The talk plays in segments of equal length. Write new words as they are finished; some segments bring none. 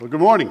Well, good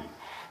morning.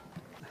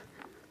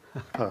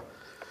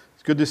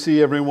 It's good to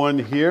see everyone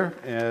here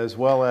as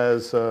well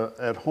as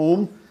at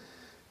home.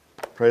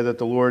 Pray that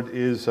the Lord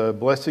is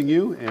blessing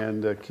you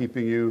and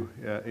keeping you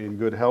in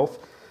good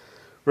health.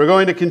 We're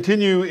going to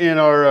continue in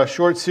our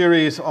short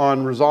series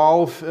on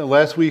resolve.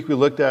 Last week we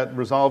looked at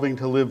resolving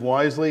to live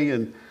wisely,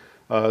 and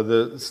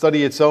the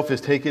study itself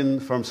is taken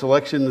from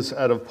selections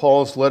out of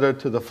Paul's letter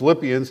to the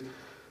Philippians.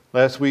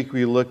 Last week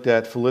we looked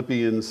at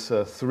Philippians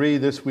 3.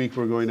 This week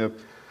we're going to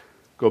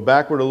go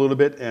backward a little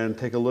bit and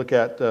take a look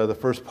at the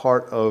first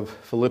part of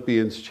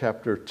Philippians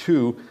chapter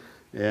 2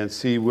 and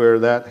see where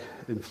that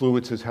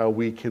influences how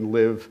we can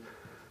live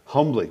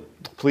humbly.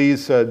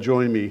 Please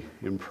join me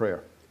in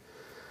prayer.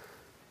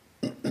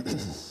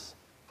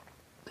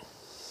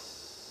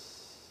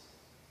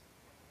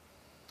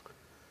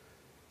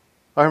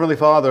 Our Heavenly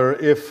Father,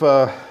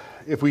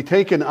 if we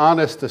take an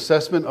honest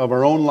assessment of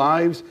our own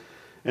lives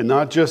and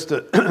not just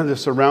the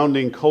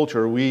surrounding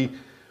culture, we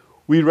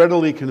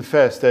readily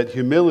confess that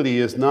humility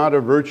is not a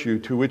virtue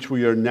to which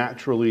we are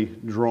naturally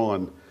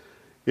drawn.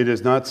 It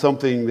is not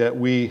something that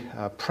we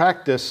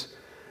practice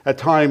at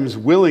times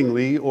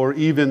willingly or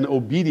even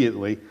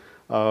obediently,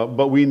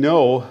 but we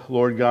know,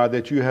 Lord God,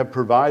 that you have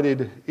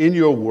provided in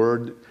your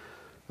word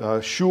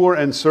sure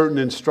and certain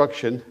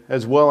instruction,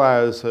 as well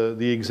as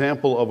the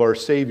example of our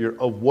Savior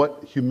of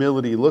what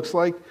humility looks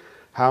like,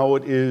 how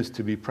it is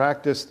to be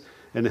practiced,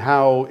 and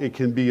how it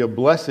can be a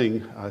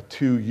blessing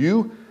to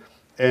you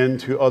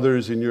and to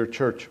others in your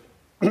church.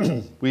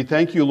 We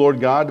thank you, Lord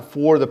God,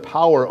 for the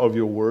power of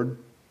your word.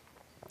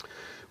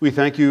 We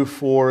thank you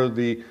for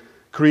the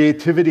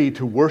creativity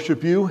to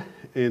worship you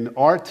in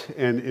art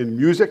and in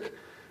music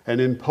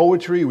and in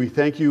poetry. We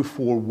thank you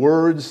for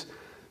words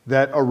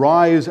that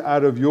arise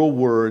out of your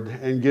word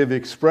and give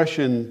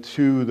expression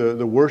to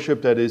the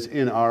worship that is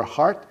in our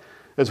heart,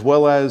 as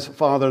well as,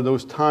 Father,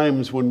 those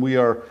times when we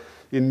are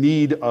in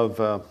need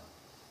of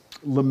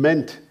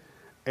lament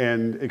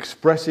and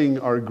expressing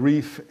our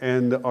grief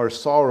and our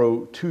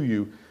sorrow to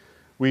you.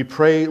 We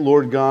pray,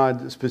 Lord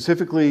God,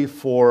 specifically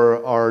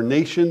for our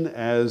nation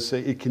as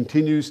it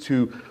continues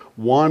to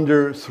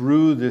wander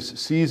through this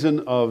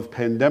season of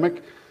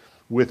pandemic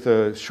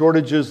with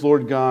shortages,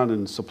 Lord God,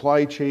 and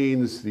supply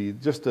chains, the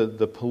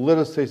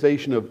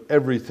politicization of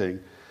everything.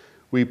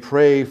 We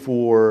pray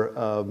for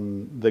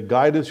the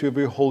guidance of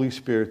your Holy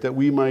Spirit, that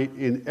we might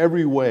in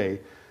every way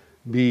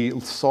be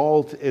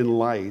salt and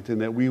light,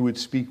 and that we would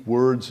speak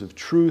words of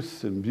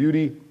truth and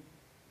beauty,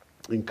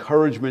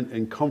 encouragement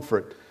and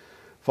comfort,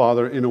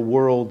 Father, in a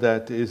world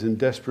that is in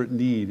desperate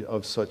need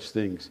of such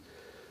things.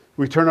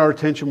 We turn our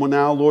attention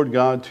now, Lord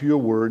God, to your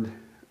word.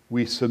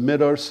 We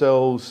submit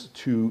ourselves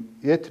to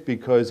it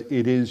because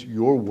it is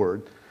your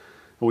word.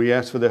 And we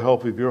ask for the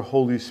help of your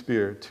Holy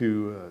Spirit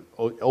to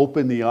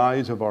open the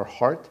eyes of our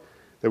heart,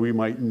 that we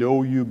might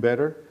know you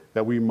better,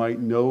 that we might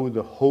know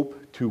the hope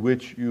to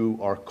which you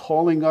are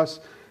calling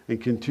us,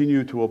 and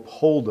continue to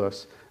uphold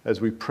us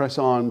as we press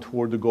on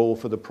toward the goal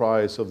for the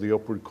prize of the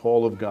upward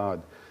call of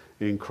God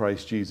in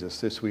Christ Jesus.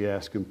 This we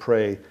ask and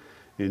pray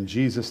in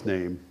Jesus'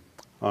 name.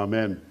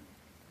 Amen.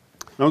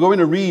 Now I'm going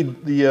to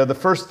read the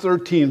first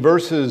 13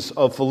 verses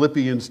of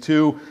Philippians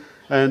 2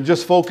 and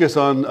just focus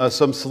on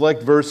some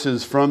select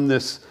verses from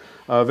this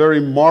very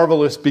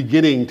marvelous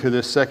beginning to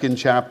this second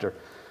chapter.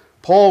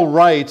 Paul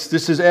writes,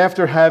 this is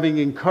after having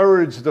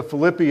encouraged the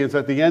Philippians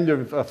at the end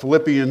of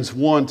Philippians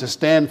 1 to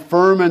stand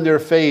firm in their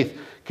faith,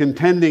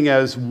 contending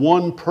as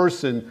one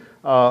person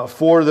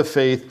for the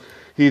faith.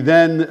 He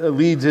then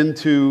leads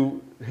into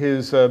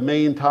his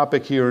main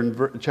topic here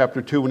in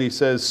chapter 2 when he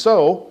says,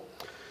 so,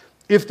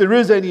 if there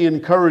is any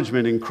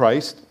encouragement in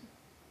Christ,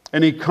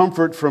 any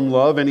comfort from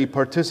love, any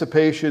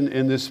participation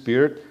in the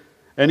Spirit,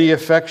 any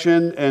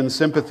affection and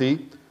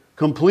sympathy,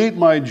 complete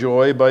my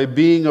joy by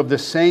being of the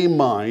same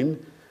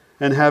mind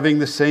and having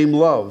the same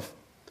love,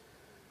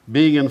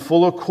 being in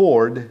full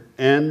accord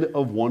and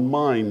of one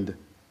mind.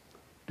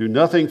 Do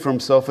nothing from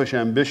selfish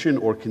ambition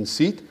or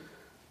conceit,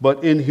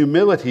 but in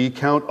humility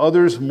count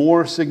others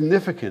more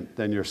significant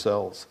than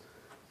yourselves.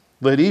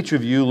 Let each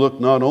of you look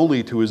not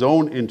only to his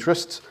own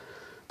interests,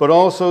 but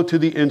also to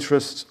the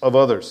interests of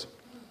others.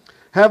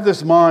 Have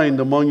this mind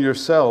among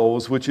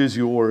yourselves, which is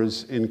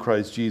yours in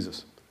Christ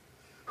Jesus,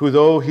 who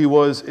though he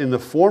was in the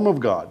form of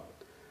God,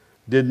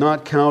 did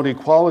not count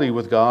equality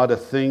with God a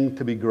thing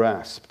to be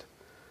grasped,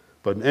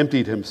 but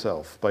emptied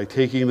himself by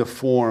taking the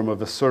form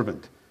of a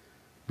servant,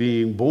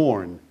 being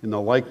born in the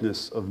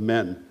likeness of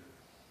men.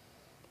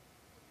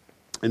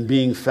 And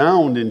being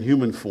found in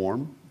human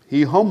form,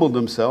 he humbled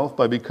himself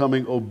by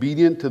becoming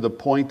obedient to the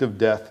point of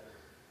death,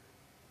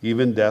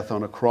 even death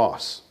on a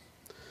cross.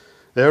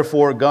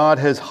 Therefore God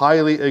has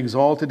highly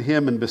exalted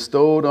him and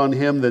bestowed on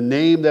him the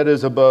name that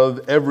is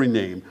above every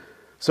name,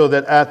 so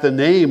that at the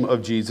name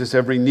of Jesus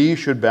every knee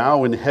should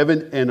bow in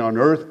heaven and on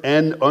earth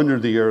and under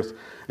the earth,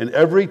 and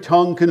every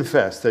tongue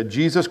confess that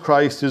Jesus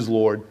Christ is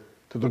Lord,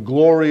 to the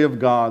glory of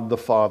God the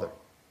Father.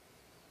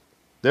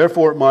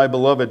 Therefore, my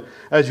beloved,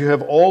 as you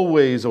have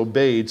always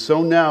obeyed,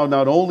 so now,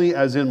 not only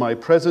as in my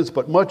presence,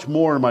 but much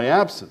more in my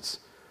absence,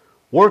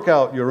 Work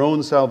out your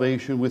own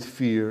salvation with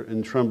fear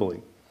and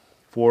trembling,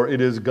 for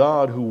it is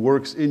God who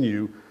works in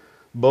you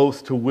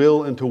both to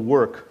will and to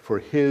work for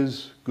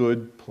His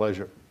good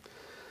pleasure.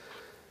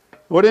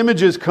 What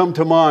images come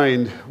to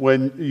mind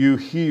when you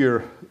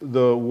hear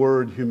the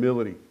word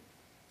humility?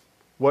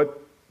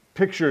 What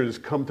pictures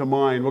come to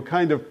mind? What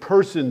kind of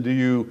person do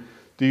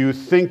you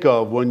think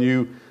of when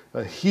you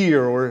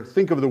hear or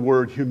think of the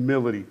word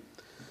humility?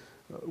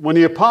 When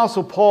the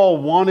Apostle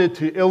Paul wanted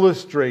to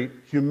illustrate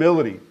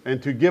humility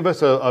and to give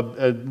us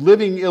a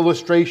living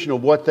illustration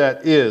of what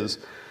that is,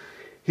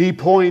 he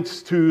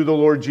points to the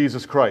Lord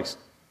Jesus Christ.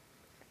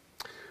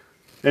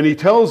 And he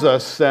tells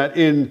us that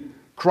in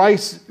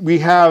Christ we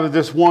have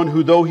this one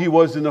who, though he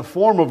was in the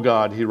form of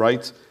God, he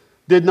writes,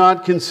 did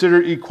not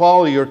consider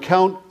equality or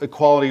count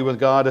equality with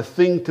God a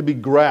thing to be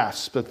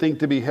grasped, a thing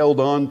to be held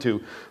on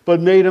to, but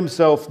made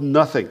himself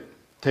nothing,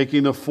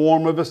 taking the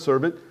form of a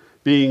servant,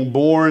 being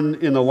born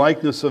in the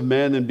likeness of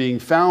men and being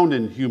found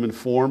in human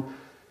form.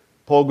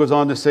 Paul goes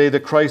on to say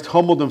that Christ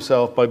humbled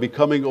himself by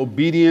becoming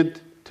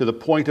obedient to the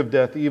point of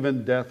death,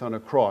 even death on a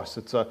cross.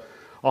 It's a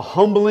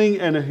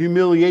humbling and a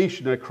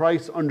humiliation that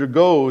Christ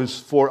undergoes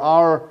for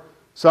our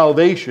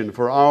salvation,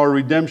 for our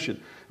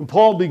redemption. And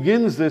Paul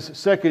begins this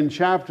second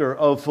chapter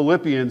of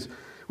Philippians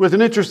with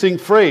an interesting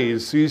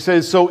phrase. He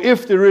says, so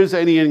if there is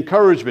any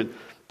encouragement.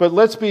 But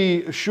let's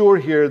be sure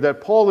here that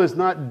Paul is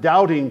not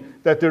doubting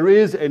that there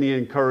is any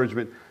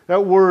encouragement.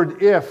 That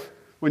word if,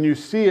 when you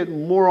see it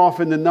more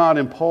often than not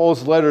in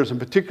Paul's letters, and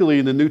particularly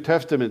in the New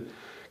Testament,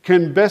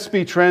 can best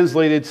be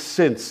translated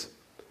since.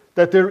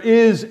 That there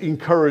is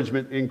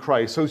encouragement in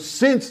Christ. So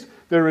since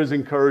there is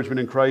encouragement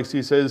in Christ,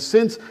 he says,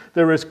 since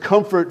there is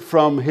comfort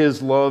from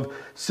His love,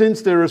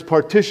 since there is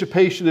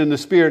participation in the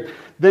Spirit,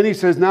 then he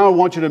says, now I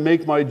want you to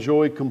make my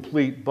joy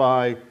complete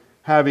by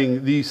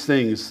having these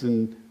things.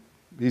 And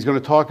he's going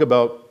to talk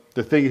about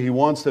the thing he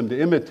wants them to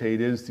imitate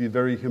is the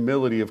very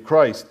humility of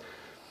Christ.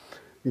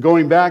 And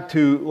going back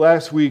to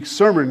last week's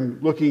sermon,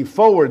 looking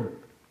forward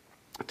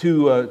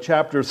to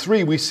chapter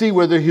 3, we see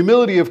where the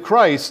humility of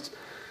Christ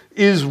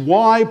is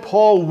why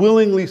Paul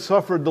willingly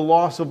suffered the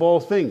loss of all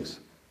things.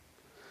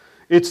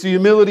 It's the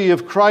humility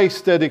of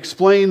Christ that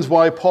explains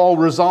why Paul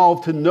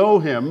resolved to know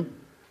Him,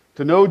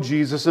 to know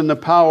Jesus and the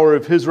power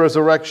of His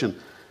resurrection.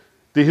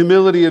 The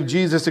humility of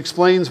Jesus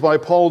explains why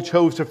Paul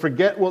chose to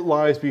forget what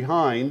lies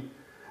behind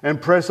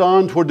and press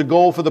on toward the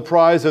goal for the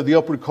prize of the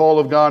upward call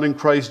of God in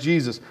Christ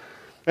Jesus.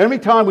 Every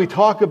time we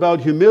talk about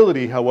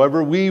humility,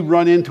 however, we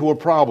run into a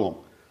problem.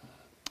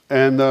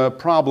 And the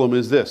problem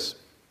is this.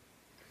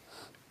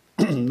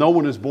 No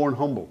one is born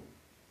humble.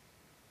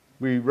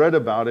 We read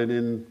about it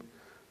in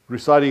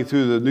reciting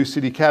through the New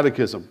City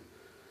Catechism.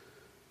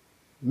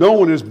 No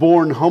one is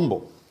born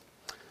humble.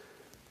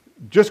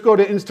 Just go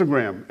to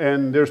Instagram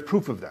and there's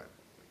proof of that.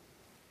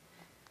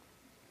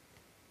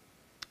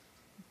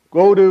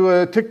 Go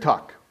to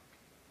TikTok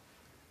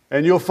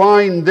and you'll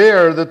find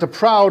there that the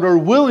proud are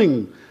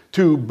willing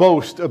to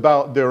boast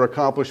about their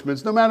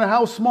accomplishments, no matter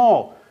how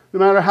small, no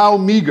matter how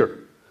meager.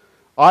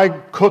 I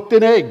cooked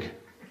an egg.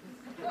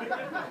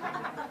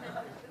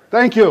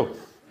 Thank you.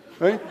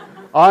 Right?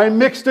 I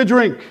mixed a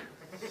drink.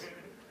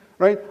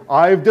 Right?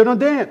 I've done a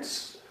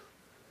dance.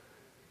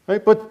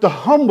 Right? But the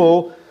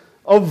humble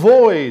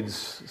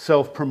avoids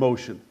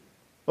self-promotion,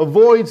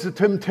 avoids the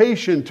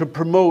temptation to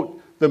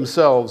promote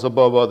themselves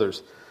above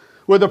others.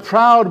 Where the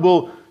proud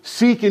will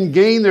seek and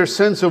gain their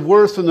sense of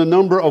worth from the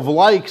number of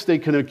likes they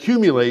can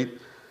accumulate,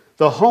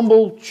 the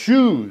humble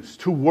choose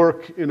to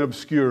work in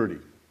obscurity.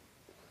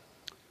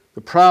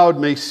 The proud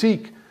may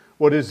seek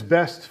what is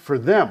best for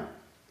them,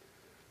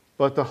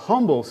 but the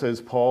humble,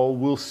 says Paul,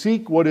 will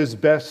seek what is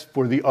best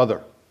for the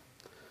other.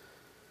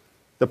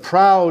 The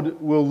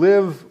proud will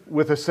live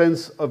with a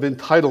sense of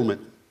entitlement.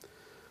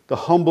 The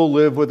humble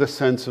live with a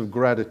sense of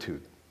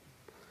gratitude.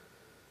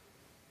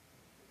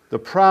 The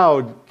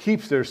proud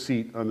keeps their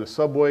seat on the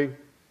subway.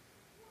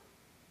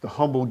 The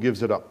humble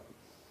gives it up.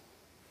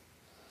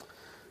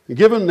 And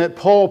given that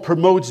Paul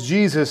promotes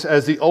Jesus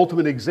as the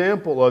ultimate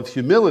example of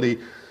humility,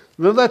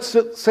 let's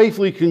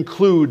safely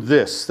conclude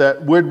this,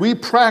 that when we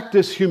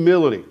practice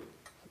humility,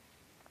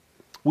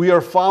 we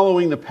are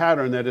following the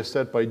pattern that is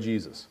set by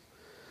Jesus.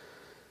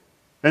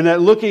 And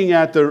that looking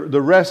at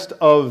the rest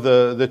of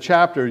the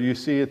chapter, you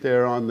see it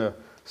there on the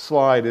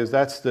slide,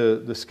 that's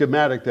the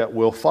schematic that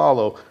we'll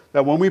follow.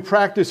 That when we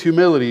practice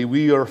humility,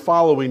 we are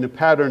following the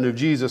pattern of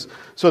Jesus.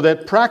 So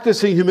that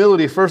practicing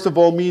humility, first of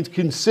all, means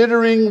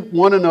considering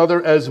one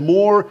another as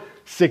more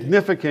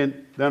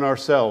significant than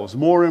ourselves,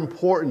 more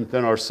important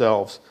than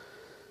ourselves.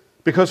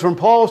 Because from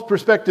Paul's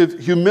perspective,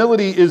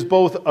 humility is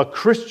both a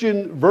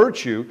Christian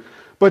virtue,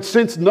 but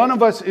since none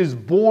of us is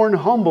born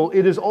humble,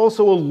 it is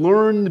also a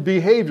learned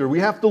behavior. We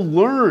have to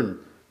learn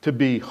to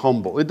be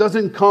humble. It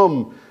doesn't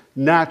come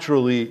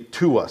naturally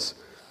to us.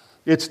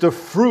 It's the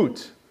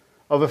fruit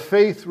of a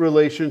faith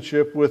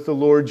relationship with the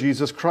Lord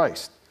Jesus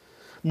Christ.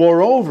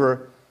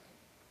 Moreover,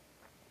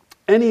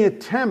 any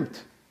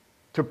attempt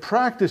to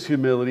practice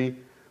humility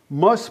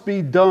must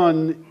be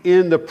done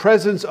in the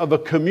presence of a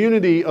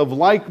community of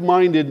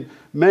like-minded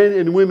men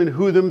and women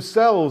who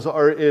themselves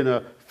are in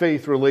a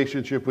faith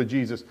relationship with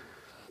Jesus.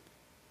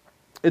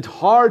 It's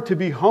hard to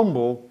be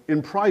humble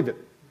in private.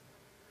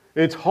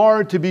 It's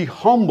hard to be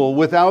humble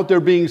without there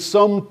being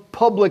some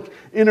public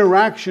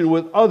interaction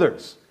with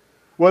others,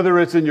 whether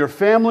it's in your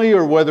family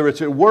or whether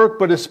it's at work,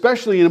 but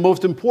especially and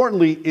most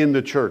importantly in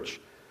the church.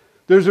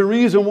 There's a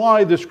reason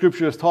why the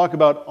scriptures talk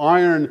about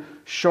iron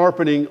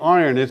sharpening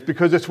iron. It's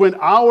because it's when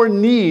our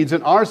needs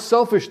and our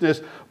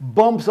selfishness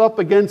bumps up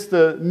against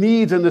the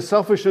needs and the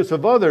selfishness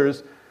of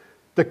others,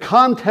 the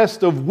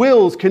contest of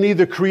wills can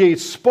either create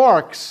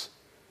sparks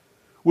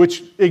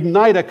which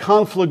ignite a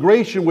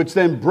conflagration which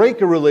then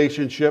break a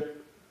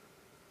relationship,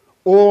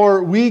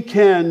 or we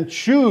can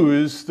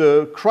choose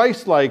the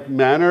Christ-like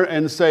manner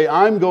and say,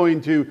 I'm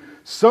going to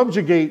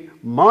subjugate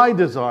my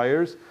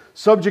desires,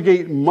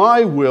 subjugate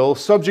my will,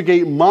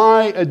 subjugate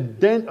my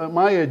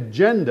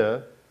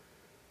agenda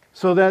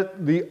so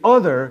that the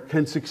other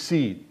can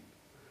succeed,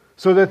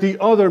 so that the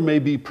other may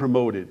be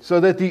promoted, so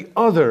that the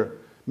other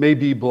may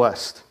be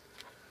blessed.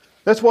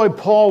 That's why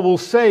Paul will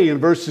say in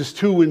verses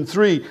 3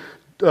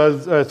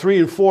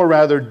 and 4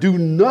 rather, do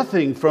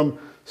nothing from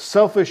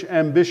selfish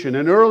ambition.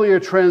 An earlier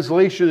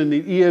translation in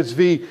the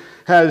ESV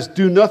has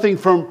do nothing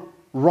from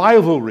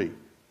rivalry.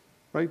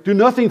 Right? Do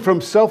nothing from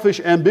selfish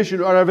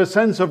ambition or have a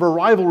sense of a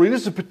rivalry.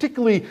 This is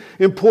particularly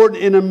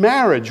important in a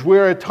marriage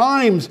where at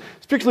times,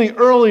 particularly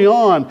early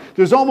on,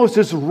 there's almost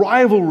this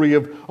rivalry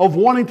of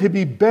wanting to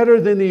be better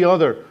than the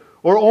other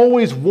or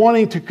always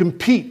wanting to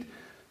compete.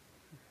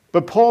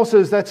 But Paul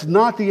says that's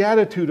not the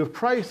attitude of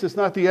Christ. It's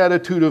not the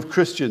attitude of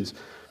Christians.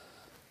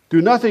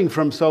 Do nothing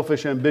from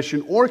selfish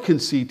ambition or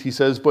conceit, he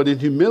says, but in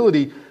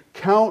humility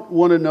count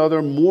one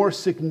another more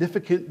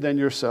significant than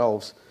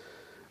yourselves.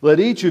 Let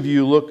each of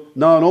you look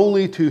not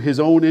only to his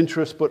own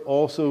interest, but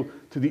also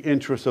to the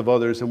interests of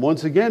others. And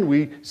once again,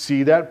 we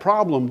see that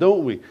problem,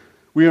 don't we?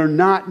 We are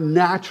not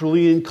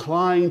naturally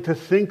inclined to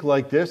think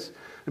like this.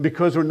 And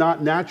because we're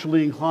not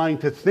naturally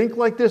inclined to think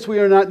like this, we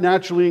are not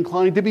naturally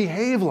inclined to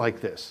behave like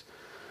this.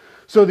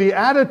 So the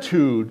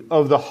attitude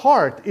of the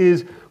heart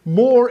is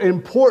more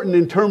important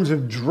in terms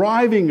of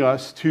driving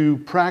us to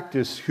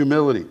practice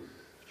humility.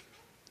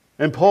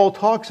 And Paul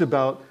talks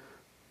about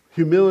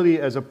humility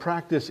as a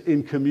practice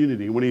in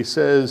community when he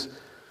says,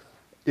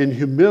 in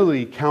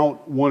humility,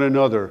 count one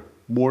another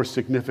more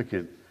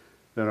significant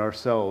than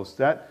ourselves.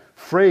 That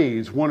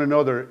phrase, one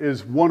another,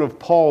 is one of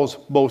Paul's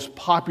most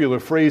popular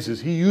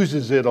phrases. He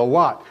uses it a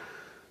lot.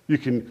 You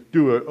can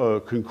do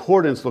a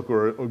concordance look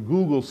or a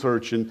Google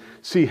search and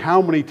see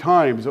how many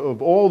times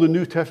of all the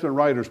New Testament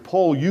writers,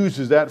 Paul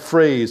uses that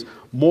phrase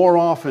more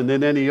often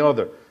than any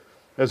other.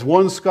 As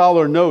one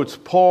scholar notes,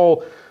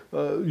 Paul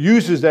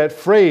uses that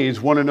phrase,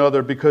 one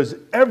another, because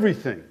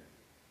everything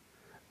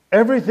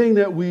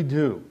that we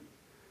do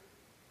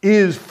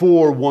is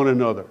for one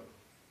another.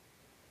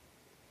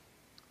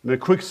 In a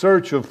quick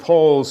search of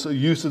Paul's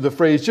use of the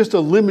phrase, just a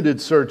limited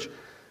search,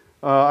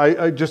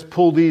 I just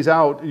pulled these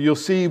out. You'll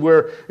see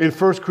where in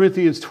 1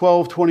 Corinthians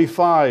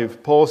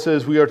 12:25, Paul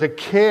says we are to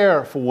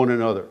care for one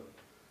another.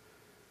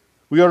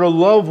 We are to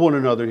love one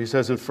another, he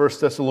says in 1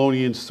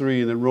 Thessalonians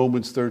 3 and then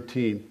Romans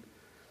 13.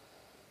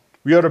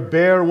 We are to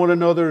bear one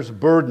another's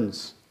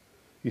burdens,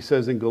 he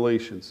says in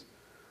Galatians.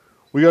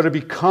 We are to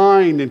be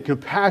kind and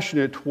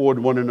compassionate toward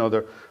one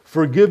another,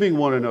 forgiving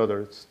one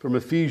another. It's from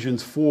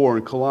Ephesians 4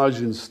 and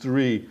Colossians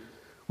 3.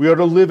 We are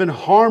to live in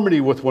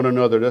harmony with one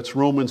another. That's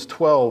Romans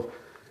 12.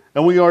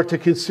 And we are to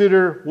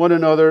consider one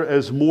another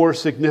as more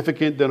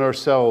significant than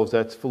ourselves.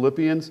 That's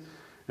Philippians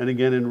and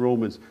again in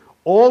Romans.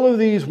 All of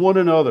these one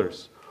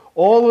another's,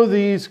 all of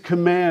these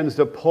commands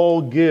that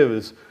Paul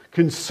gives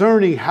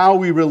concerning how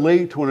we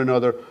relate to one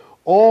another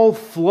all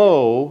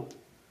flow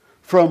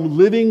from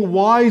living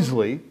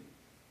wisely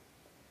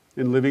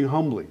and living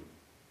humbly.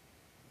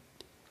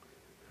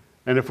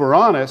 And if we're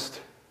honest,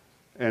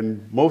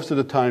 and most of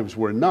the times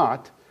we're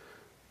not,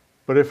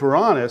 but if we're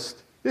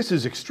honest, this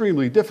is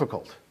extremely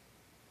difficult.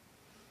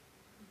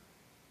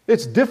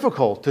 It's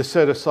difficult to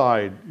set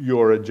aside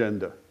your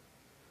agenda.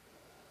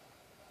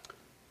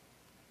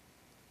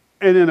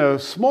 And in a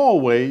small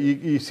way,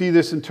 you see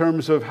this in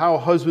terms of how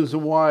husbands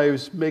and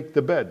wives make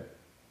the bed,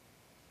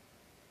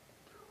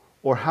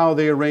 or how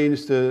they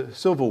arrange the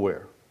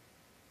silverware,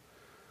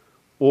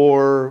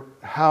 or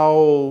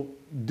how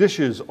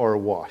dishes are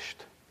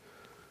washed,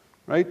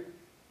 right?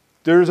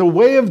 There's a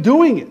way of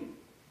doing it.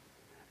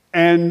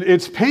 And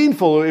it's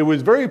painful. It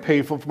was very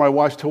painful for my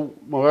wife,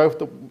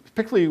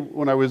 particularly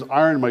when I was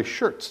ironing my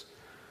shirts.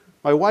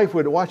 My wife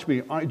would watch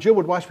me, Jill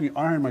would watch me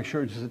iron my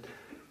shirt. She said,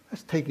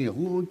 that's taking a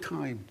long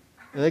time.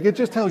 And I could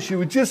just tell she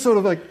would just sort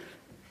of like,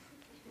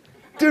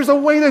 there's a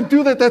way to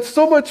do that that's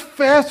so much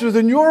faster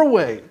than your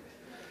way.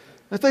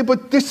 I say,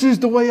 but this is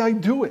the way I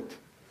do it.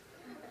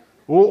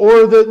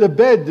 Or the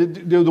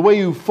bed, the way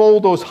you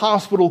fold those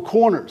hospital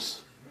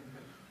corners,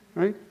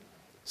 right?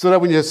 So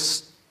that when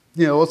it's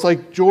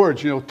like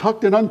George,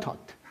 tucked and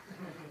untucked,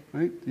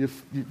 right?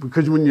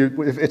 Because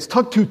if it's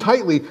tucked too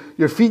tightly,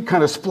 your feet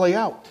kind of splay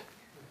out.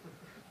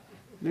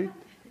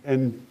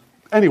 And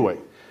anyway,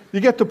 you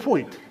get the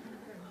point.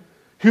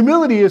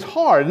 Humility is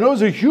hard, and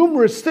those are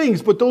humorous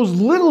things, but those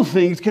little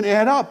things can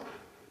add up.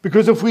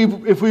 Because if we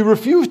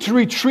refuse to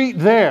retreat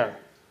there,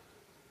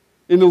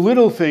 in the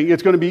little thing,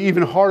 it's going to be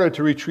even harder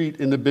to retreat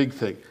in the big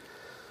thing.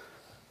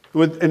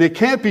 And it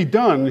can't be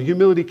done,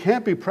 humility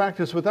can't be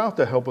practiced without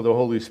the help of the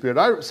Holy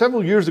Spirit.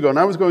 Several years ago, and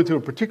I was going through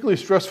a particularly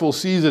stressful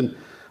season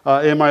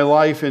in my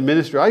life and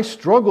ministry, I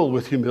struggled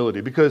with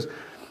humility because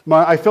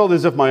I felt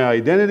as if my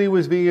identity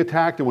was being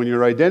attacked, and when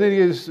your identity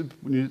is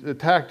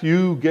attacked,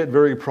 you get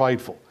very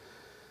prideful.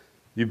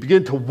 You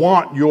begin to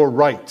want your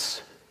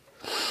rights.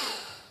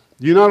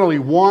 You not only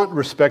want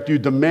respect, you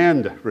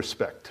demand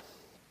respect.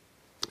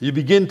 You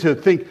begin to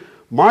think,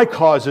 my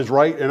cause is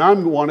right, and I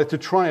want it to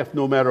triumph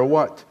no matter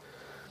what.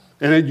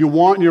 And then you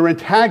want your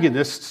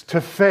antagonists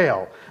to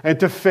fail, and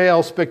to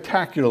fail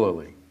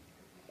spectacularly.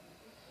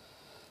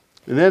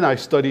 And then I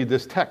studied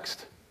this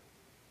text.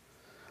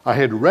 I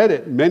had read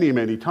it many,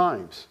 many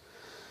times.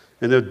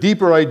 And the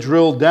deeper I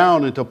drilled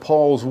down into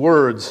Paul's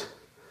words,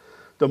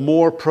 the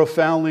more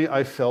profoundly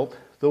I felt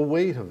the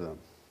weight of them.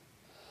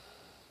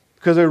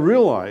 Because I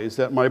realized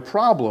that my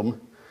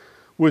problem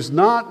was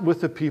not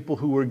with the people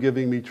who were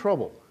giving me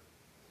trouble.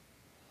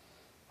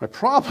 My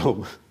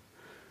problem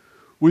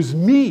was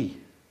me.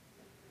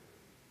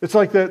 It's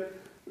like that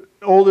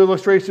old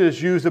illustration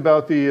is used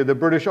about the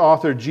British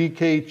author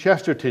G.K.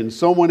 Chesterton.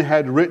 Someone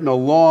had written a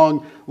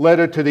long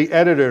letter to the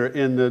editor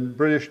in the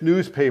British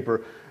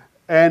newspaper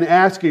and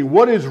asking,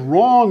 what is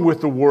wrong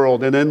with the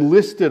world? And then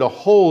listed a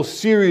whole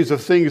series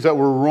of things that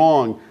were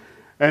wrong.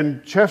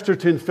 And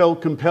Chesterton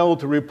felt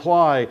compelled to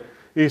reply.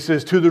 He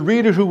says, to the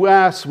reader who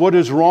asks, what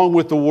is wrong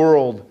with the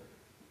world?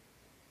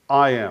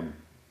 I am.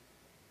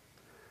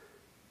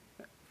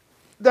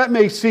 That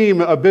may seem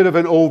a bit of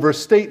an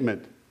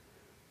overstatement.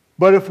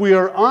 But if we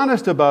are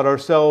honest about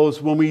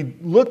ourselves, when we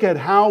look at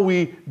how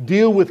we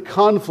deal with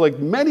conflict,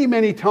 many,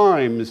 many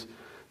times,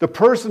 the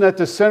person at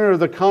the center of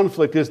the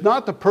conflict is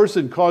not the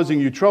person causing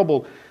you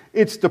trouble,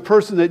 it's the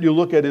person that you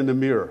look at in the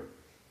mirror.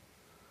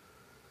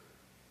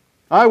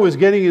 I was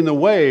getting in the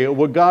way of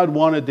what God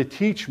wanted to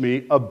teach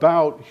me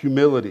about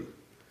humility.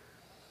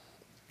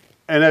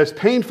 And as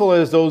painful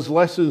as those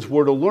lessons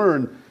were to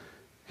learn,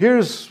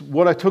 here's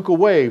what I took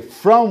away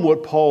from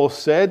what Paul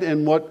said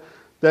and what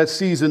that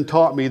season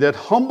taught me, that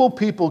humble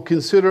people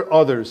consider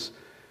others,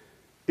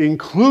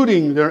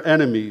 including their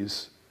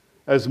enemies,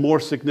 as more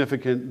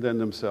significant than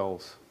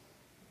themselves.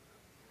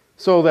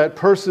 So that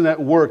person at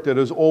work that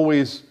is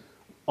always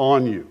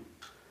on you,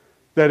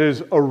 that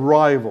is a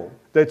rival,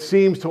 that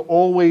seems to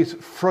always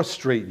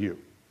frustrate you,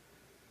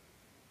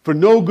 for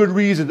no good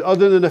reason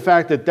other than the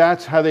fact that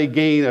that's how they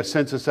gain a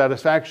sense of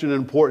satisfaction and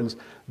importance,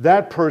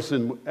 that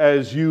person,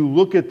 as you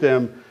look at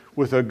them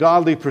with a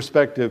godly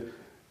perspective,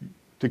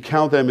 to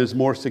count them as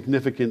more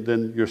significant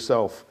than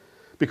yourself.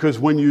 Because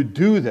when you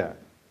do that,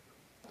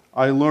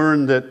 I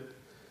learned that,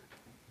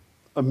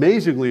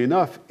 amazingly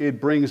enough,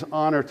 it brings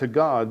honor to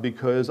God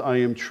because I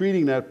am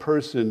treating that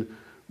person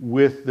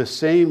with the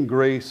same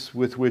grace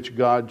with which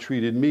God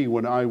treated me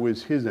when I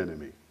was his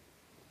enemy.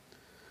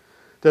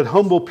 That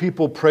humble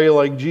people pray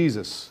like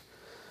Jesus.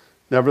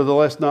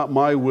 Nevertheless, not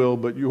my will,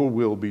 but your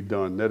will be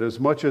done. That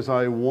as much as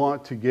I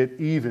want to get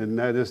even,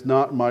 that is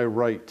not my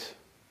right.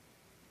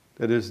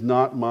 That is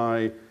not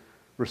my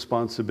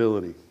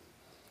responsibility.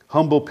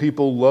 Humble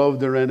people love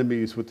their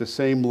enemies with the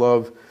same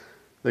love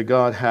that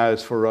God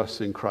has for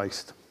us in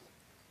Christ.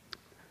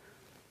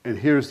 And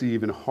here's the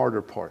even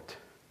harder part.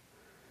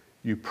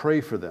 You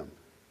pray for them,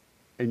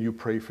 and you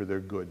pray for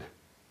their good.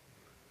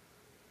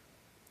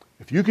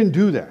 If you can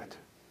do that,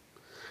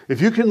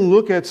 if you can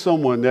look at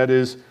someone that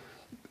is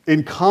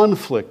in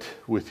conflict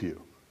with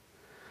you,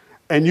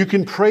 and you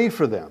can pray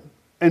for them,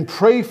 and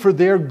pray for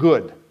their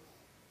good,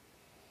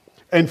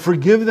 and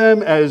forgive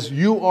them as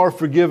you are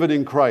forgiven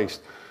in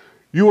Christ,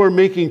 you are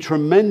making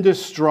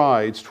tremendous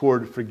strides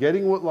toward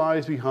forgetting what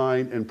lies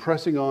behind and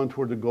pressing on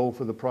toward the goal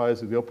for the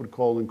prize of the upward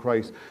call in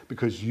Christ,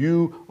 because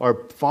you are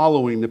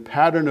following the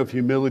pattern of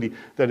humility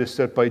that is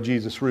set by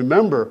Jesus.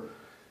 Remember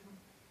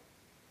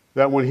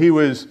that when he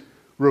was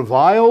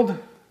reviled,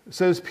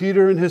 says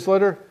Peter in his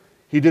letter,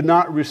 he did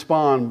not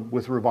respond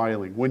with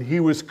reviling. When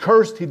he was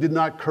cursed, he did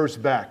not curse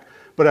back.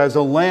 But as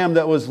a lamb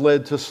that was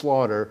led to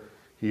slaughter,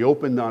 he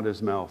opened not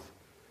his mouth.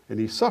 And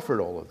he suffered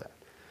all of that.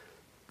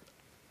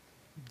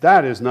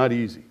 That is not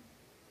easy.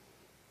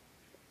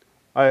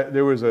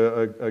 There was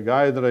a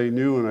guy that I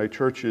knew in a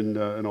church in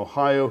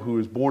Ohio who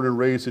was born and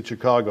raised in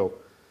Chicago.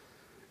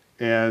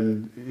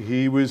 And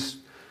he was,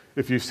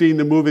 if you've seen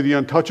the movie The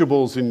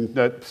Untouchables, in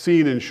that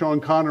scene in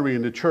Sean Connery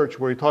in the church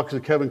where he talks to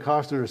Kevin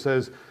Costner and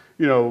says,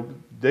 you know,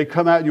 they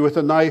come at you with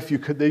a knife, you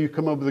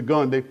come up with a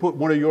gun. They put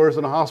one of yours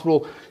in a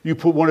hospital, you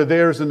put one of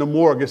theirs in the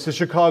morgue. It's the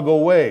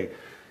Chicago way.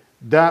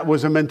 That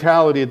was a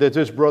mentality that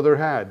this brother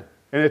had.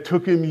 And it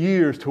took him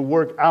years to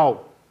work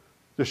out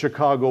the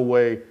Chicago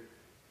way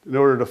in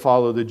order to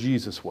follow the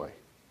Jesus way.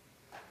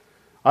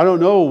 I don't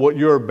know what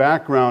your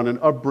background and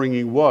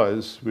upbringing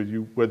was,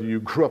 whether you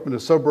grew up in the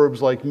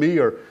suburbs like me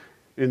or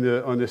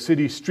on the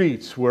city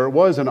streets where it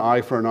was an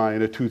eye for an eye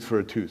and a tooth for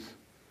a tooth.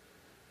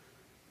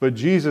 But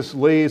Jesus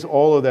lays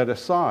all of that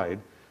aside,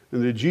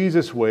 and the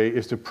Jesus way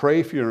is to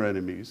pray for your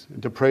enemies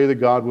and to pray that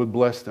God would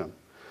bless them,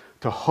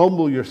 to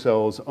humble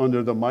yourselves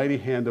under the mighty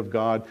hand of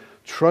God,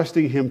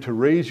 trusting Him to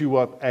raise you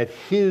up at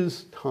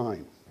His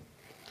time.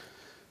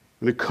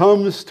 When it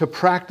comes to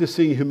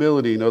practicing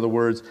humility, in other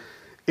words,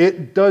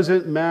 it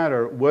doesn't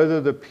matter whether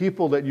the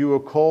people that you are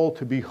called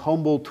to be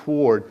humble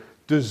toward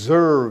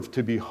deserve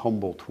to be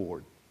humble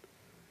toward.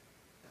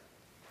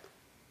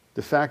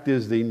 The fact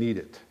is they need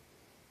it.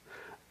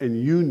 And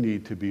you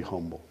need to be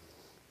humble.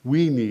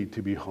 We need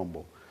to be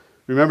humble.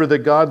 Remember that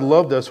God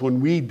loved us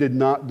when we did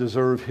not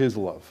deserve His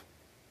love.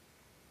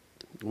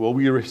 While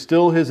we were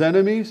still His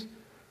enemies,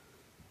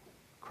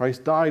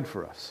 Christ died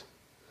for us.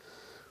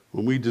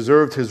 When we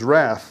deserved His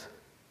wrath,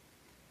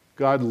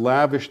 God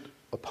lavished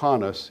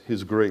upon us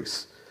His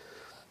grace.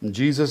 And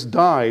Jesus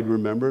died,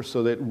 remember,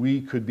 so that we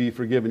could be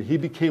forgiven. He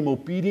became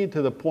obedient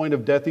to the point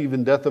of death,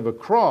 even death of a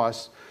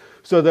cross,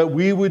 so that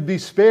we would be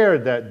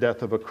spared that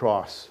death of a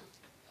cross.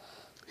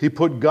 He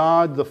put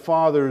God the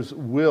Father's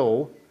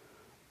will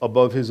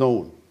above His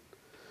own.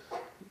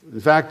 In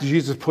fact,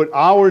 Jesus put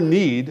our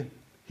need,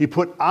 He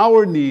put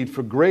our need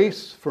for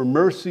grace, for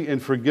mercy, and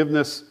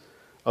forgiveness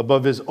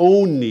above His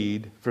own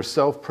need for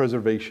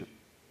self-preservation.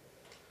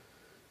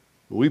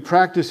 When we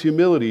practice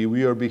humility,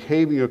 we are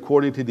behaving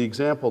according to the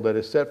example that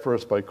is set for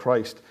us by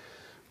Christ.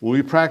 When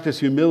we practice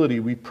humility,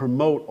 we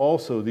promote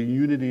also the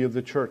unity of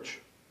the church.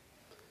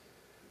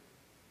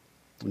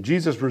 When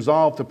Jesus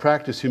resolved to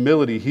practice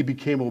humility, He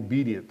became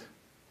obedient.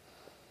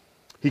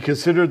 He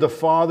considered the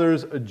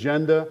Father's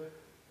agenda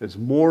as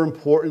more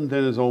important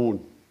than His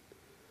own.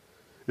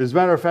 As a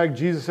matter of fact,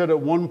 Jesus said at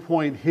one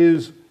point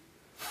His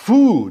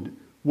food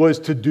was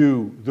to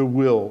do the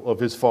will of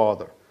His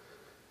Father.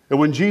 And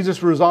when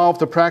Jesus resolved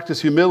to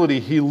practice humility,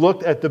 He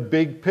looked at the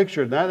big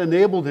picture. That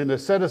enabled Him to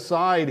set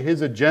aside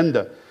His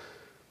agenda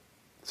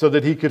so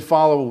that He could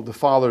follow the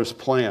Father's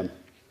plan.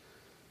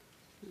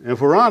 And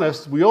if we're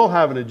honest, we all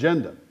have an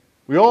agenda.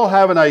 We all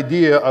have an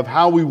idea of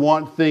how we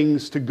want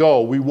things to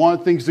go. We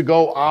want things to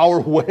go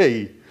our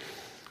way.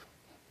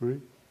 Right?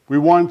 We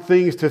want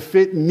things to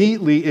fit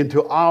neatly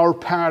into our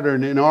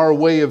pattern and our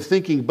way of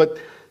thinking, but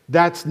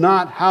that's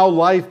not how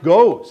life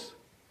goes.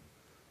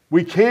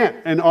 We can't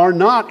and are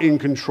not in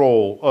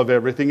control of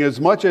everything as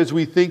much as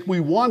we think we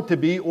want to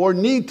be or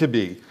need to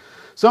be.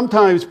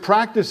 Sometimes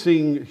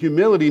practicing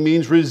humility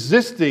means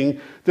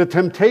resisting the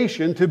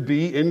temptation to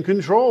be in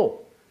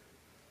control.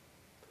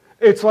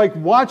 It's like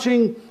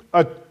watching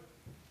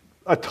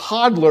a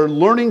toddler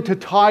learning to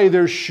tie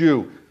their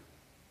shoe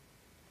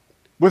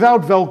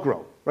without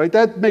Velcro, right?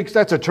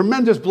 That's a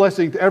tremendous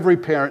blessing to every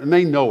parent, and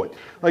they know it.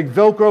 Like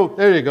Velcro,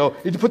 there you go.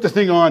 You put the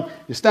thing on,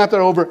 you snap that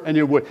over, and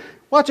you're wood.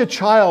 Watch a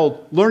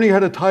child learning how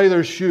to tie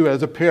their shoe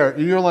as a parent,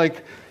 and you're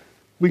like,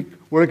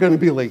 we're going to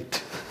be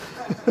late.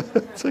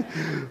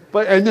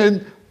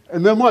 And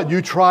then what?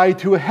 You try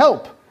to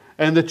help,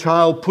 and the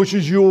child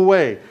pushes you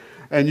away,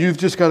 and you've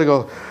just got to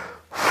go,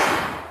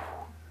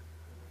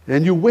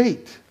 and you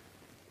wait,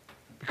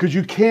 because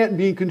you can't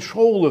be in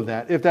control of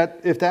that if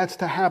that's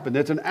to happen.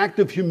 That's an act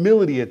of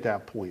humility at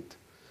that point.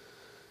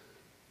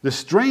 The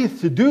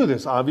strength to do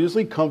this,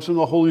 obviously, comes from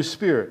the Holy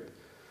Spirit.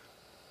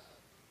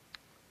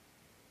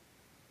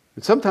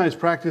 And sometimes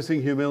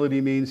practicing humility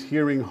means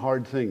hearing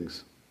hard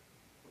things.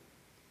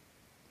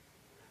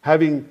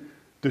 Having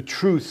the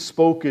truth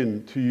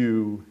spoken to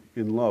you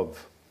in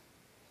love.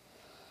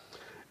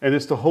 And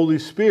it's the Holy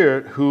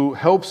Spirit who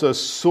helps us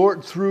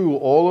sort through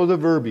all of the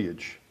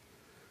verbiage,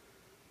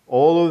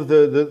 all of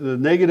the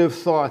negative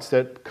thoughts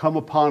that come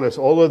upon us,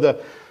 all of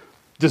the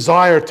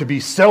desire to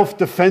be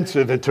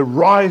self-defensive and to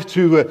rise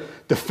to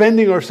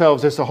defending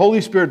ourselves. It's the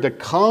Holy Spirit that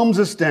calms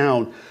us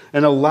down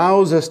and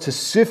allows us to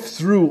sift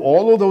through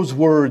all of those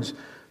words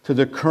to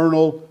the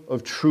kernel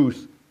of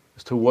truth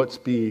as to what's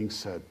being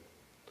said.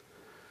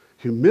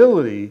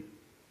 Humility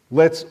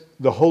lets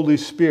the Holy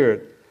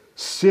Spirit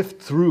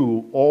sift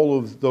through all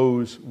of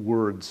those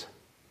words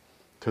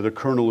to the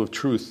kernel of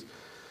truth.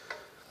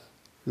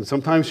 And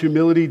sometimes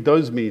humility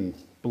does mean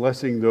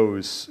blessing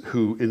those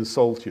who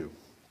insult you.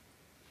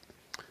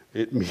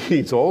 It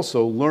means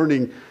also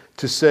learning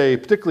to say,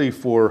 particularly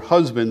for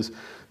husbands,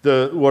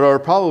 what are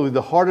probably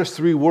the hardest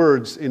three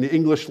words in the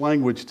English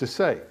language to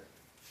say.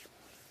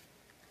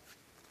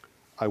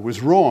 I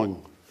was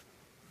wrong.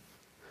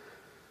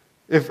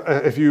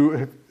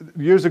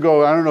 Years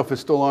ago, I don't know if it's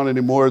still on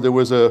anymore, there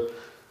was a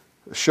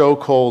show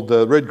called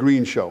The Red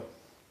Green Show.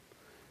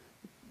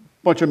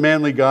 A bunch of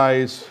manly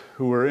guys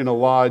who were in a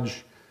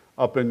lodge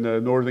up in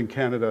northern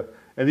Canada,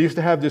 and they used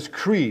to have this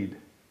creed.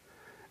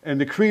 And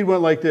the creed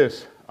went like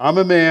this: I'm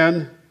a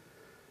man,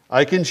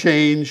 I can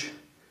change,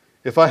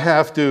 if I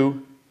have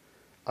to,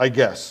 I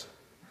guess.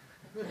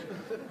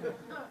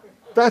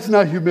 That's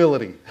not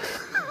humility.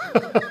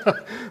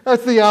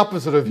 That's the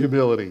opposite of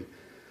humility.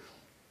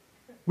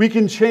 We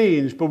can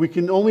change, but we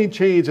can only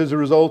change as a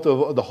result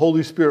of the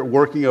Holy Spirit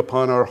working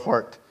upon our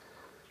heart.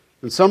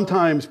 And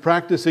sometimes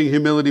practicing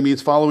humility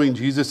means following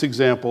Jesus'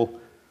 example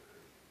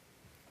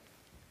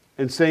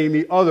and saying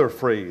the other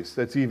phrase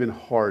that's even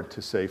hard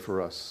to say for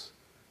us.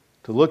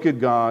 To look at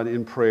God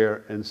in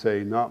prayer and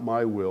say, not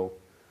my will,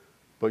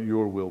 but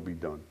your will be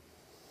done.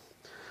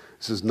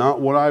 This is not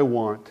what I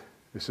want.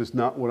 This is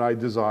not what I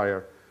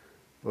desire.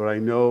 But I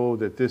know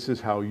that this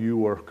is how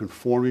you are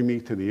conforming me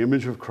to the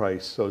image of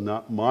Christ. So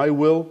not my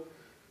will,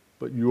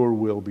 but your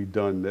will be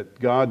done. That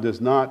God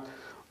does not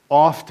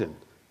often,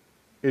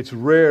 it's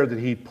rare that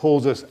he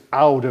pulls us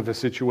out of a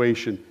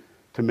situation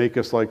to make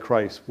us like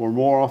Christ. For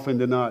more often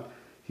than not,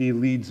 he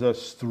leads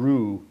us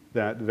through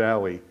that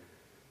valley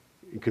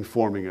in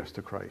conforming us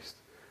to Christ.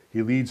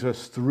 He leads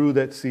us through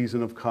that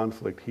season of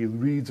conflict. He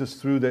leads us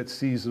through that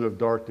season of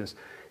darkness.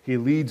 He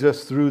leads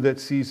us through that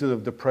season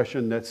of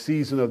depression, that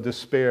season of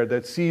despair,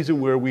 that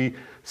season where we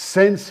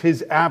sense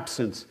his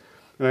absence.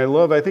 And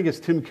I think it's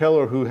Tim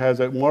Keller who has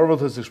that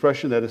marvelous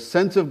expression that a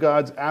sense of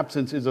God's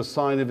absence is a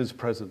sign of his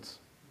presence.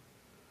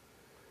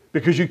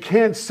 Because you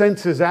can't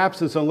sense his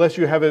absence unless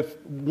you have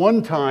at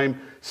one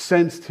time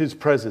sensed his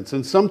presence.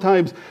 And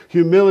sometimes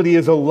humility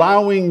is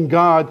allowing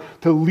God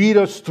to lead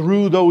us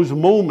through those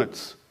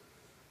moments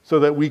so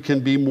that we can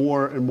be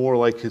more and more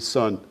like his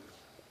Son.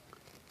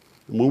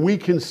 When we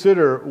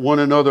consider one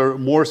another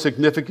more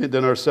significant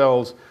than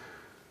ourselves,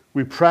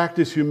 we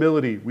practice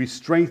humility. We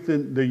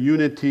strengthen the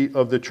unity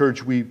of the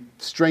church. We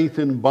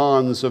strengthen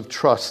bonds of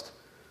trust.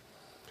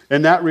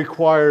 And that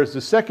requires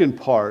the second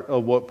part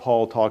of what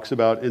Paul talks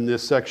about in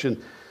this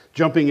section,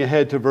 jumping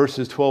ahead to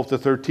verses 12 to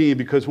 13,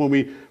 because when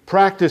we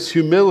practice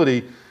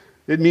humility,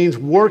 it means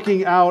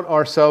working out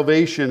our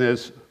salvation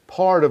as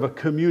part of a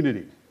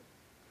community.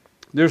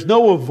 There's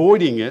no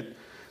avoiding it,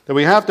 that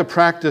we have to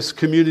practice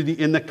community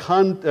in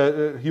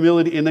the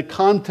humility in the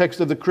context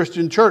of the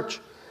Christian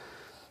church.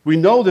 We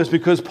know this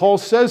because Paul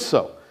says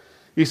so.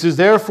 He says,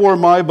 therefore,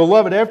 my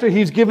beloved, after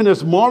he's given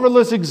us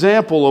marvelous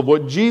example of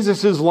what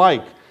Jesus is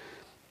like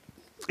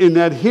in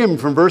that hymn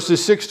from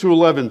verses 6 to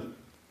 11,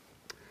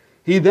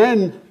 he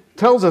then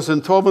tells us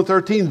in 12 and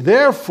 13,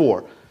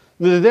 therefore,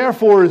 the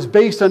therefore is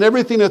based on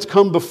everything that's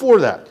come before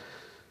that.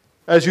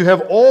 As you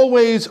have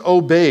always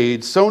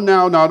obeyed, so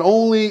now not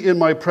only in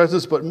my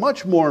presence, but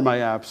much more in my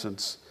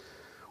absence.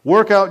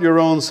 Work out your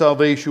own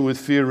salvation with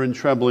fear and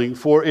trembling,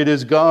 for it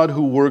is God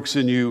who works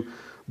in you,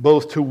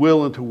 both to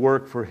will and to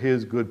work for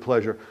his good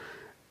pleasure.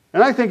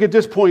 And I think at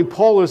this point,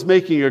 Paul is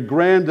making a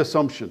grand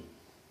assumption.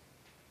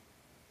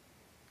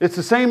 It's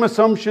the same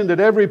assumption that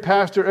every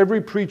pastor,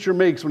 every preacher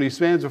makes when he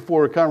stands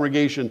before a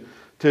congregation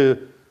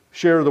to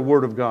share the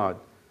word of God.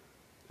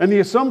 And the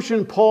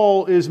assumption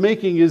Paul is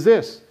making is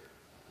this,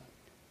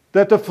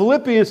 that the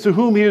Philippians to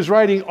whom he is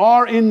writing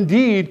are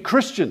indeed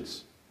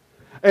Christians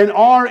and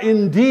are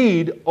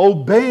indeed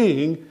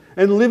obeying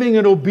and living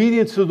in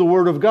obedience to the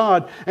Word of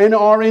God and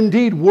are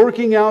indeed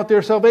working out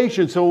their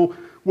salvation. So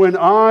when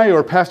I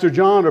or Pastor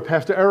John or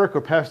Pastor Eric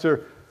or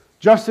Pastor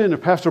Justin or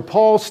Pastor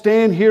Paul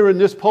stand here in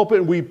this pulpit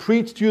and we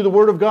preach to you the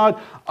Word of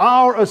God,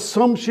 our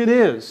assumption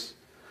is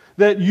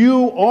that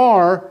you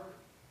are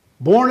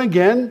born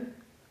again,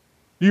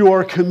 you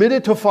are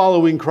committed to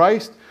following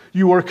Christ,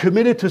 you are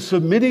committed to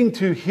submitting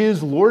to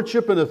his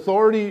lordship and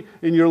authority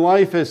in your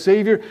life as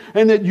Savior,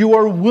 and that you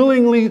are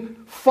willingly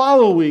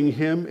following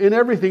him in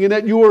everything, and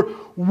that you are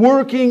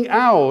working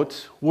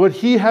out what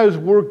he has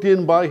worked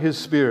in by his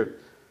Spirit.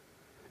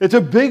 It's a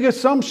big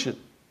assumption.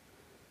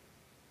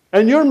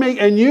 And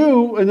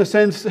you, in a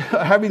sense,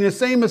 having the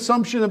same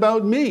assumption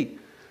about me,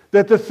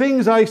 that the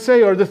things I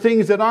say are the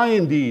things that I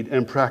indeed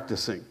am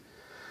practicing.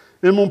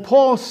 And when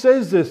Paul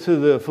says this to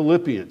the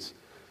Philippians,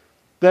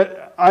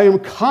 that I am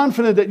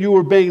confident that you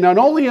are obeying not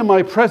only in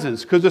my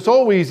presence, because it's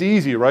always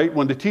easy, right,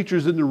 when the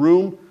teacher's in the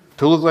room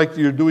to look like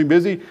you're doing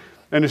busy,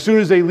 and as soon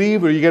as they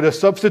leave or you get a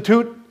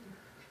substitute,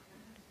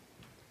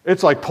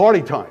 it's like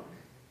party time.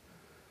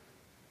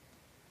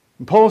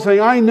 And Paul's saying,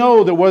 I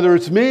know that whether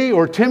it's me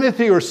or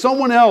Timothy or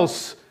someone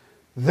else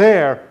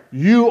there,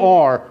 you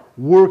are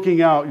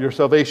working out your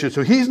salvation.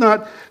 So he's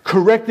not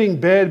correcting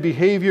bad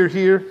behavior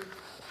here.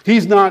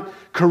 He's not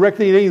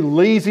correcting any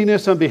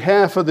laziness on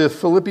behalf of the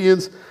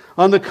Philippians.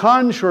 On the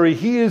contrary,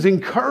 he is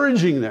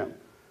encouraging them.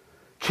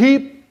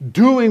 Keep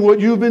doing what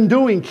you've been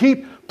doing.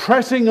 Keep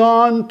pressing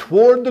on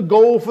toward the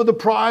goal for the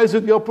prize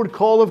of the upward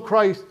call of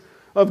Christ,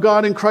 of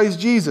God in Christ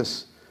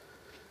Jesus.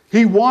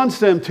 He wants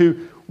them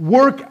to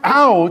work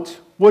out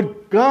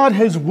what God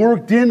has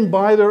worked in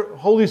by the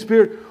Holy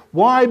Spirit.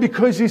 Why?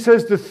 Because he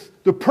says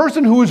the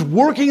person who is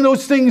working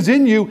those things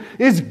in you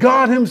is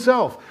God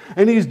himself.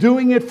 And he's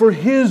doing it for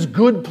his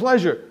good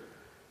pleasure.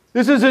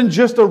 This isn't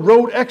just a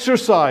rote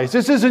exercise.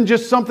 This isn't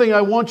just something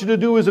I want you to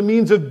do as a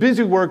means of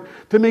busy work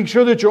to make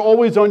sure that you're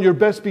always on your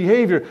best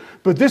behavior.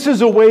 But this is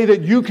a way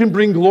that you can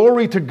bring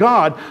glory to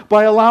God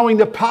by allowing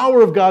the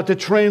power of God to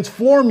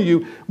transform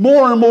you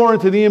more and more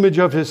into the image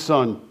of his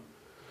Son.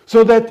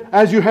 So that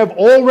as you have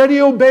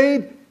already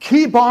obeyed,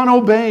 keep on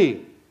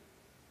obeying.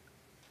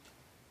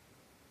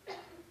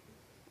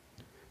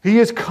 He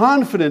is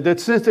confident that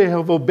since they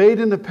have obeyed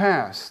in the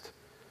past,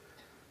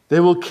 they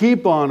will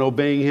keep on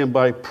obeying him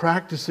by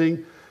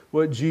practicing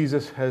what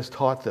Jesus has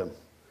taught them.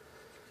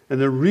 And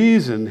the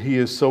reason he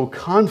is so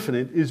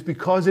confident is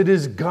because it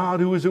is God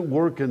who is at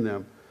work in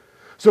them.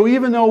 So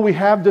even though we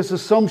have this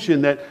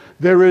assumption that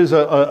there is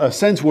a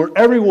sense where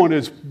everyone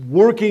is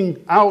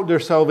working out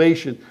their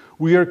salvation,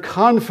 we are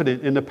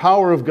confident in the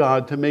power of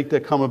God to make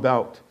that come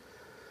about.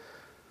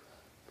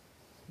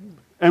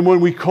 And when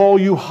we call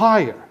you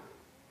higher,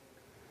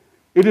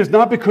 it is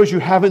not because you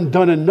haven't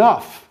done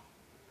enough.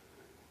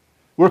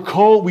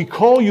 We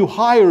call you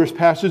higher as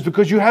pastors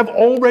because you have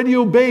already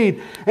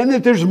obeyed, and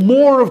that there's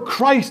more of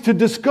Christ to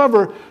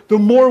discover the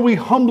more we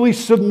humbly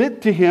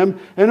submit to Him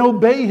and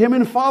obey Him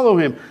and follow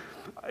Him.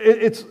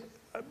 It's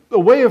a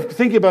way of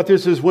thinking about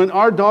this is when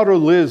our daughter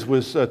Liz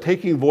was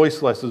taking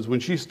voice lessons,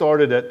 when she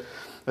started at,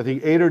 I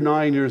think, 8 or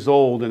 9 years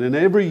old, and then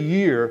every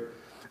year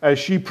as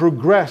she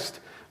progressed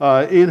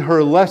in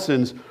her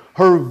lessons,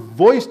 her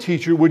voice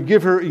teacher would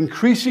give her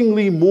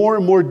increasingly more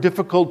and more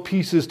difficult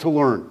pieces to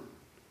learn.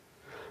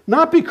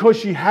 Not because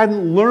she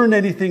hadn't learned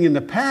anything in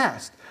the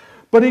past,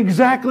 but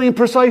exactly and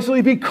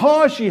precisely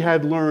because she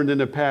had learned in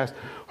the past.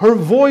 Her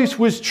voice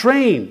was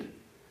trained.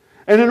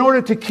 And in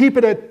order to keep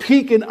it at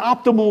peak and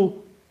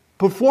optimal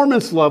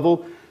performance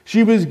level,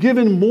 she was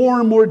given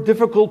more and more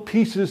difficult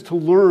pieces to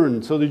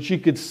learn so that she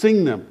could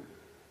sing them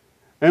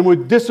and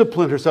would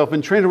discipline herself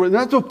and train her. And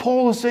that's what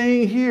Paul is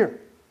saying here.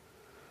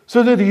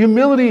 So that the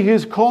humility he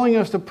is calling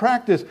us to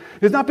practice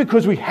is not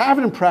because we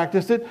haven't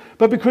practiced it,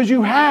 but because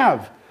you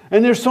have.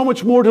 And there's so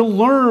much more to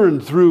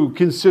learn through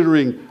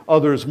considering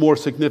others more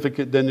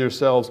significant than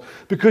yourselves.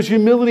 Because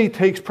humility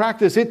takes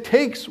practice. It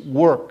takes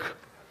work.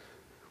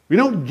 We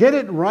don't get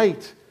it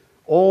right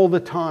all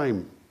the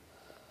time.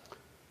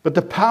 But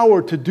the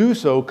power to do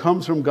so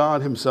comes from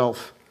God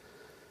Himself.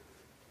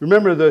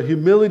 Remember, the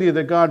humility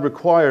that God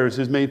requires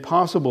is made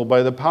possible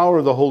by the power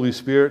of the Holy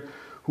Spirit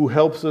who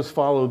helps us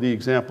follow the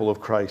example of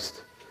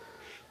Christ.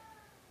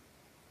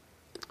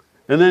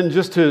 And then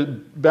just to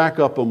back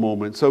up a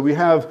moment. So we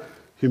have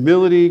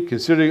humility,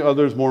 considering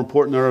others more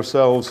important than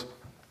ourselves,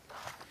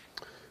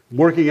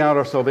 working out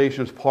our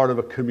salvation as part of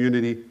a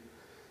community.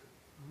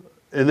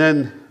 And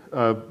then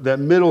that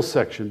middle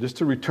section, just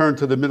to return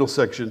to the middle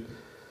section,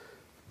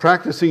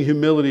 practicing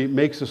humility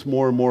makes us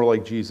more and more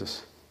like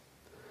Jesus.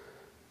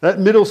 That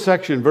middle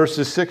section,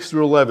 verses 6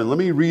 through 11, let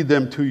me read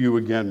them to you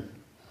again.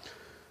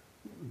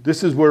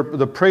 This is where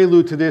the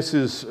prelude to this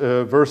is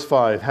verse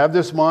 5. Have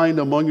this mind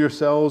among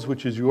yourselves,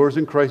 which is yours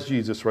in Christ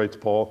Jesus, writes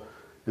Paul.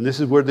 And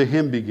this is where the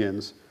hymn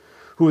begins.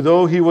 Who,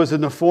 though he was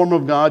in the form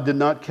of God, did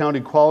not count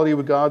equality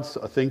with God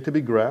a thing to be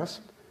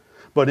grasped,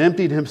 but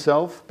emptied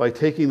himself by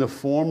taking the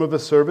form of a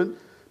servant,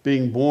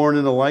 being born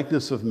in the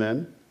likeness of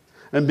men.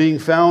 And being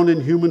found in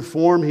human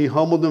form, he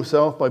humbled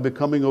himself by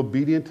becoming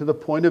obedient to the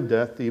point of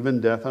death, even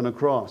death on a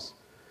cross.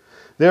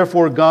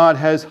 Therefore God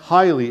has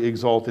highly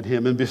exalted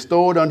him and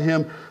bestowed on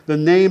him the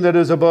name that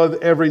is above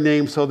every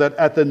name, so that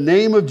at the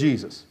name of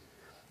Jesus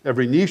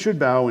every knee should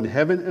bow in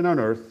heaven and on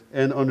earth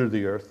and under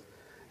the earth,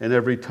 and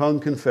every tongue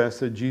confess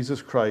that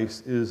Jesus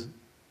Christ is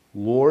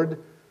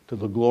Lord, to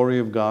the glory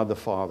of God the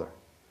Father.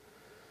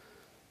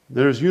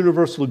 There's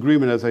universal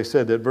agreement, as I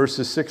said, that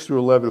verses 6 through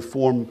 11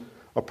 form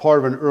a part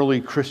of an early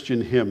Christian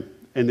hymn.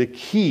 And the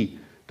key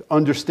to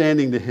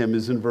understanding the hymn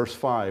is in verse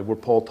 5, where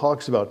Paul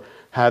talks about,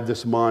 have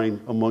this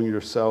mind among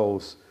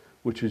yourselves,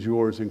 which is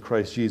yours in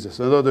Christ Jesus.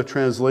 Another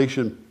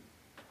translation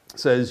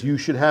says, you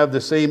should have the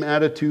same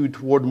attitude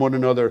toward one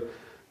another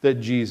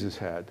that Jesus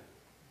had.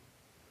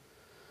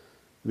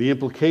 The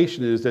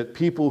implication is that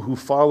people who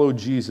follow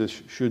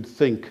Jesus should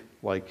think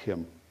like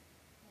him.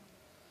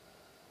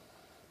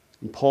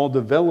 And Paul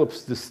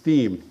develops this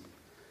theme.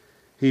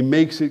 He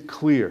makes it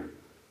clear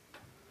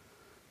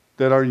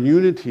that our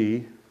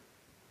unity,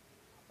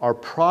 our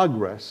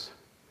progress,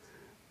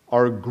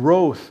 our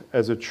growth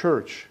as a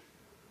church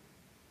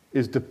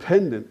is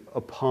dependent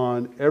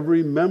upon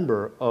every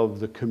member of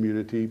the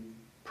community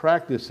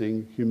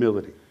practicing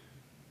humility.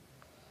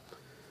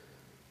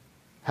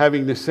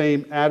 Having the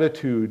same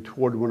attitude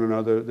toward one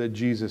another that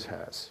Jesus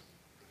has.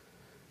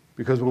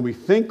 Because when we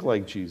think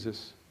like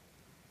Jesus,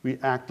 we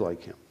act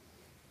like him.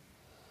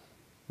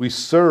 We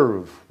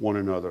serve one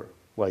another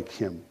like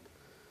him.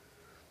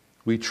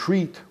 We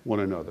treat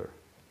one another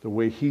the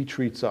way he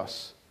treats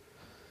us.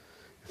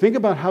 Think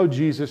about how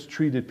Jesus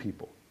treated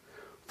people.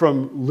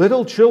 From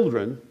little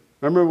children,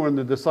 remember when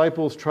the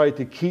disciples tried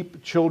to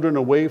keep children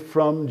away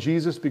from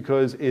Jesus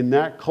because in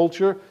that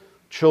culture,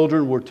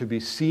 children were to be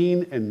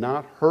seen and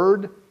not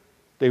heard.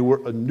 They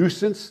were a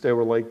nuisance. They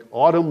were like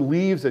autumn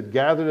leaves that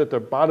gathered at the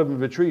bottom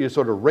of a tree. You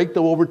sort of raked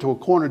them over to a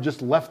corner,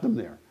 just left them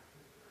there.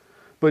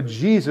 But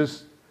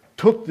Jesus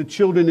took the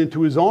children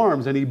into his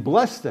arms and he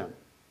blessed them.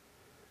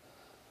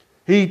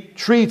 He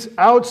treats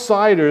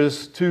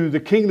outsiders to the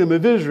kingdom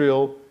of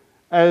Israel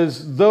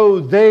as though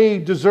they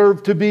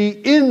deserve to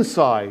be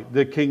inside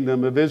the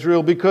kingdom of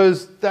Israel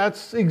because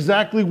that's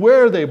exactly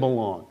where they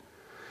belong.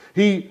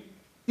 He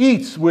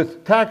eats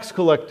with tax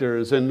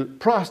collectors and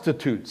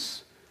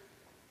prostitutes.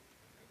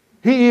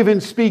 He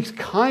even speaks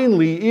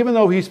kindly, even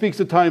though he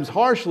speaks at times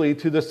harshly,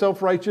 to the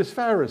self-righteous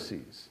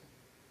Pharisees.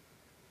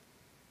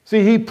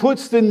 See, he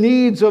puts the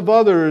needs of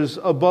others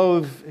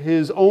above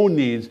his own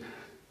needs.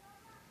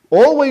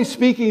 Always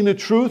speaking the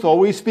truth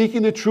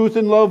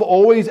in love,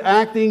 always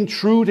acting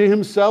true to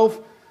himself.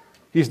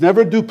 He's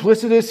never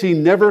duplicitous. He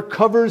never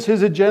covers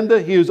his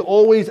agenda. He is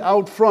always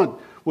out front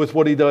with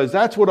what he does.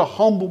 That's what a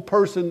humble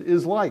person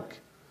is like.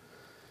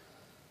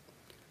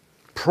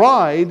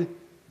 Pride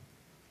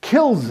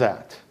kills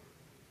that.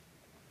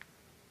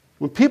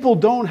 When people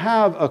don't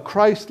have a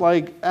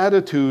Christ-like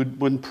attitude,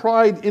 when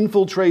pride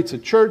infiltrates a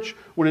church,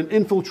 when it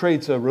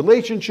infiltrates a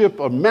relationship,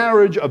 a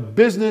marriage, a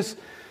business,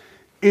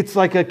 it's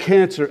like a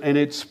cancer and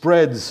it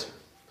spreads.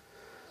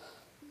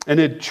 And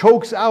it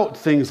chokes out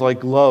things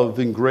like love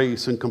and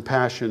grace and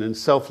compassion and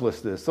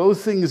selflessness.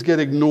 Those things get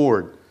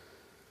ignored.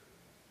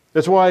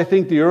 That's why I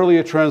think the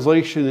earlier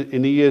translation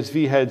in the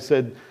ESV had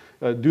said,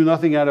 do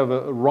nothing out of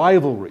a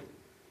rivalry,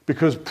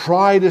 because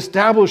pride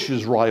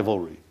establishes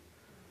rivalry.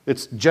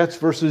 It's Jets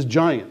versus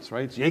Giants,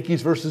 right? It's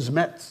Yankees versus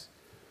Mets.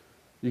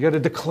 You got to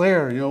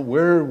declare,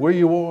 where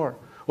you are,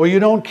 or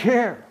you don't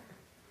care.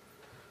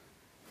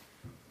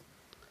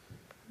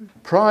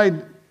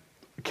 Pride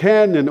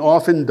can and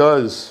often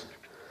does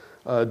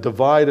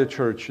divide a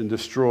church and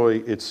destroy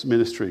its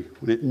ministry.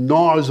 When it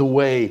gnaws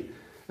away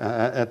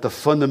at the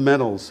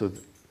fundamentals of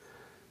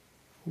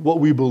what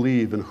we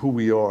believe and who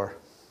we are.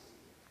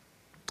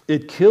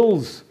 It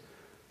kills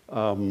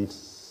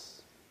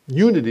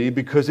unity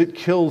because it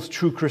kills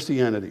true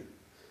Christianity.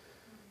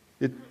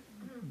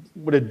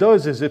 What it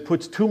does is it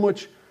puts too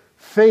much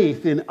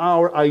faith in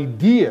our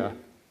idea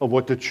of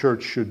what the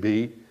church should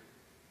be,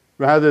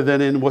 rather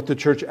than in what the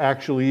church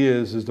actually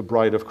is the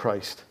bride of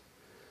Christ.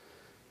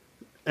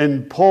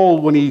 And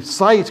Paul, when he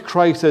cites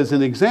Christ as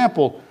an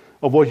example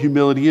of what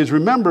humility is,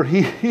 remember,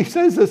 he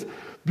says this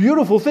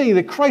beautiful thing,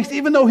 that Christ,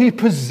 even though he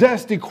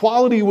possessed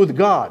equality with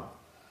God,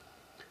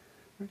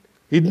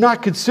 he did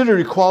not consider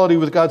equality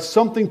with God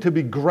something to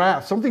be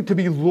grasped, something to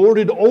be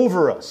lorded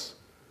over us.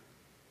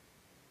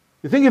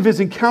 You think of his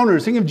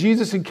encounters, think of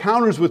Jesus'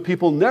 encounters with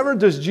people. Never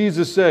does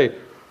Jesus say,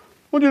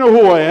 well, do you know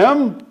who I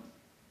am?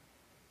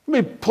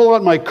 Let me pull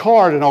out my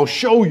card and I'll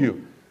show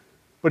you.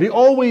 But he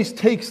always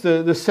takes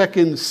the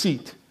second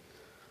seat.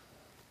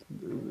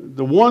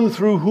 The one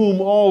through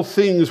whom all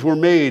things were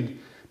made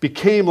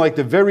became like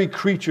the very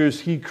creatures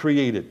he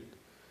created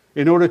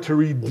in order to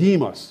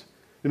redeem us,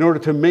 in order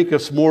to make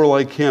us more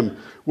like him.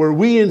 Where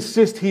we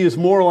insist he is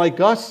more like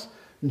us,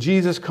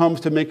 Jesus comes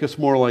to make us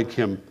more like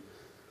him.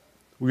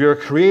 We are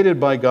created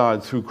by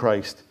God through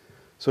Christ,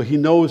 so he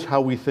knows how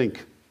we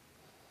think.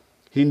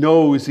 He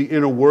knows the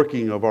inner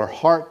working of our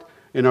heart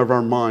and of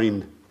our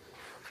mind.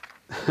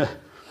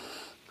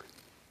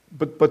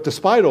 But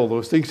despite all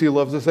those things, he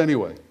loves us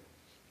anyway.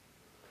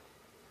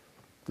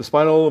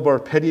 Despite all of our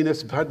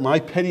pettiness, my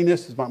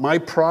pettiness, my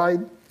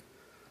pride,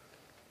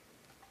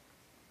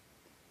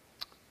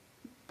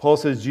 Paul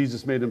says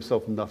Jesus made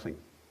himself nothing.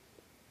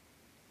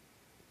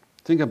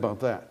 Think about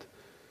that.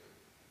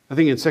 I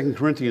think in 2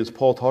 Corinthians,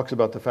 Paul talks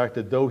about the fact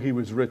that though he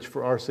was rich,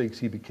 for our sakes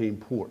he became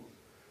poor,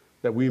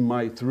 that we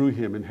might through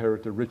him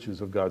inherit the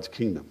riches of God's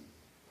kingdom.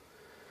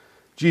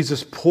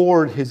 Jesus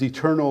poured his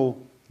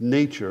eternal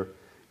nature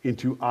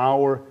into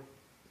our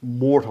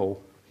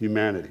mortal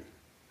humanity,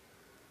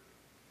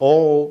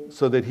 all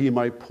so that he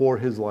might pour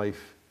his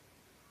life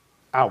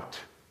out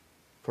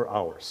for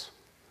ours.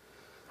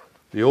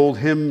 The old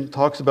hymn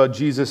talks about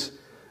Jesus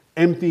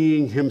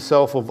emptying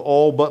himself of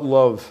all but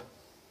love.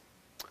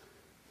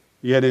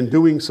 Yet in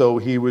doing so,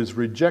 he was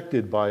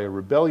rejected by a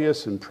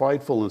rebellious and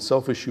prideful and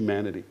selfish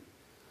humanity.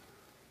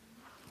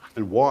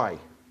 And why?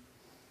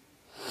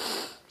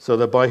 So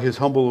that by his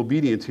humble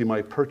obedience, he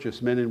might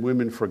purchase men and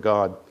women for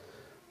God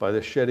by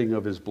the shedding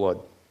of his blood.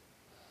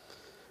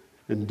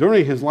 And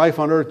during his life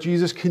on earth,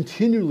 Jesus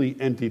continually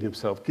emptied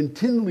himself,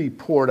 continually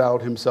poured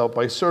out himself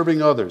by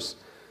serving others.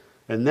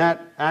 And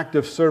that act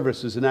of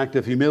service is an act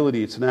of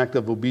humility. It's an act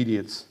of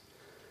obedience.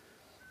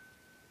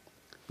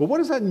 But what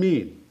does that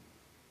mean?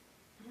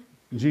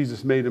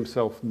 Jesus made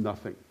himself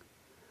nothing.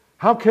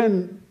 How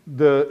can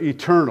the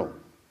eternal,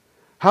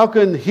 how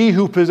can he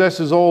who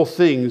possesses all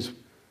things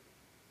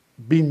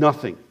be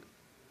nothing?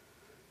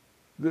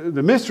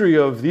 The mystery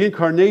of the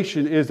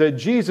incarnation is that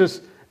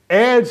Jesus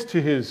adds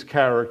to his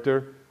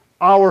character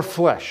our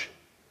flesh.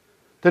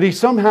 That he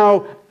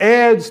somehow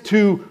adds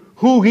to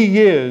who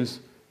he is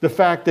the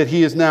fact that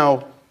he is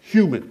now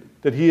human,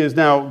 that he is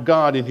now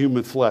God in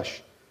human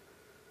flesh.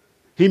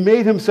 He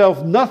made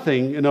himself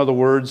nothing, in other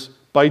words,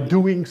 by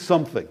doing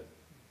something.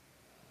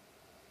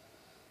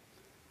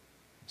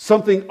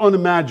 Something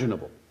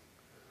unimaginable.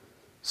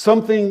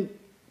 Something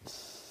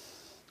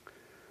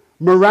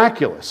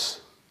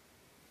miraculous.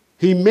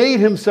 He made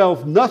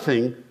himself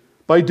nothing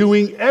by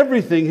doing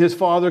everything his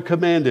Father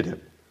commanded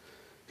him.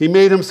 He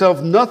made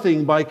himself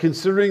nothing by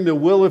considering the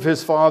will of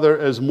his Father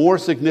as more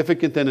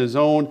significant than his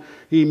own.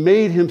 He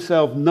made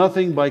himself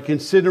nothing by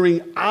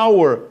considering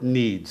our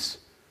needs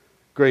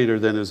greater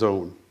than his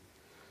own.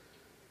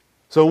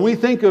 So when we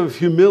think of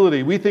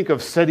humility, we think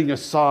of setting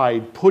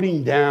aside,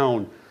 putting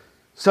down,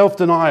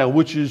 self-denial,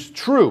 which is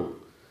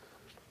true.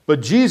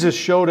 But Jesus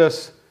showed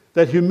us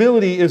that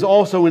humility is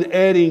also an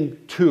adding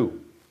to.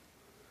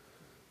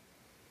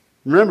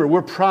 Remember,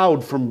 we're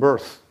proud from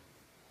birth.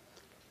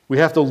 We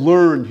have to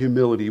learn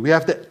humility. We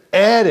have to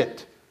add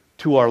it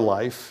to our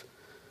life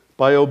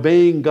by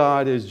obeying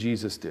God as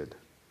Jesus did.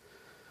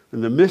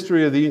 And the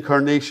mystery of the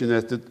incarnation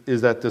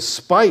is that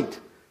despite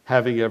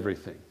having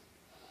everything,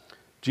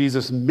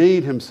 Jesus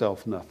made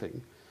himself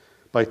nothing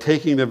by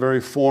taking the very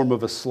form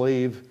of a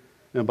slave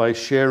and by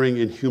sharing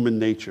in human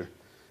nature.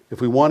 If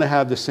we want to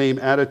have the same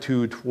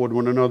attitude toward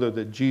one another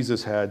that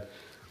Jesus had,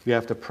 we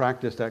have to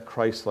practice that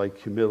Christ-like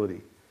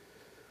humility.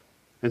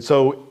 And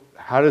so,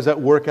 how does that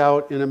work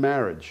out in a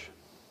marriage?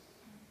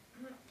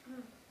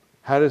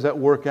 How does that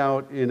work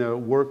out in a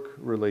work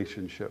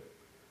relationship?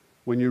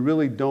 When you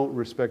really don't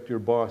respect your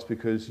boss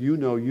because you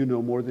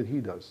know more than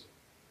he does.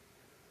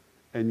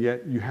 And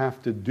yet you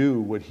have to do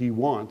what he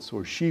wants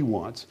or she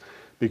wants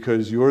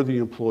because you're the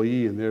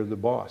employee and they're the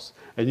boss.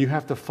 And you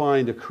have to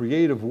find a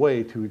creative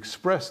way to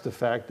express the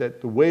fact that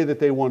the way that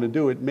they want to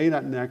do it may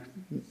not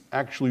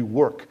actually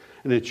work,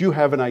 and that you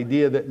have an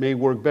idea that may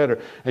work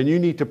better. And you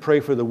need to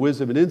pray for the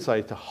wisdom and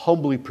insight to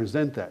humbly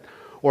present that.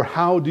 Or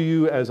how do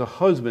you, as a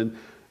husband,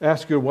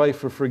 ask your wife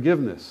for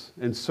forgiveness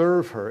and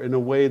serve her in a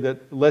way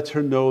that lets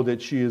her know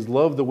that she is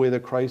loved the way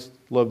that Christ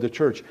loved the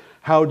church?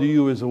 How do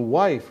you, as a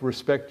wife,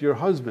 respect your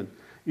husband,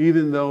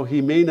 even though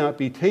he may not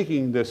be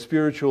taking the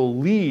spiritual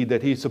lead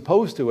that he's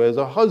supposed to as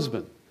a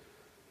husband?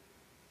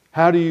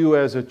 How do you,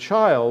 as a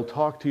child,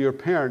 talk to your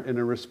parent in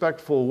a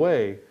respectful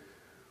way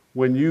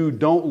when you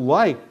don't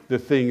like the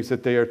things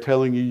that they are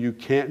telling you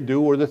can't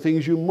do or the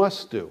things you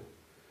must do?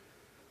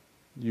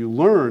 You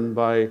learn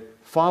by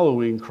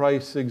following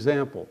Christ's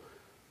example,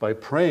 by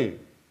praying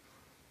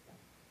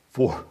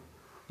for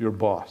your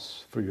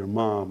boss, for your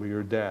mom or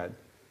your dad,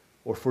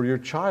 or for your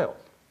child.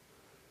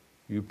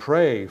 You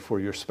pray for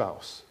your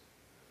spouse.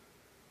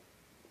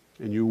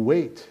 And you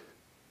wait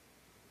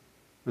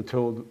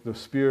until the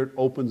Spirit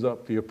opens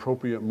up the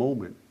appropriate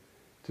moment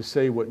to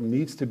say what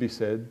needs to be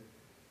said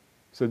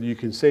so that you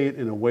can say it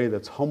in a way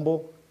that's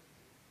humble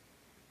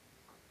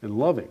and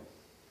loving.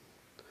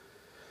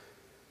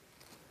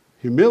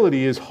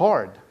 Humility is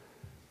hard.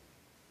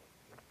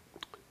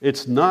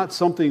 It's not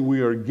something we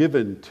are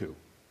given to,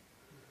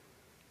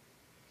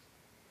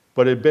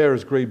 but it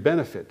bears great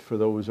benefit for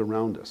those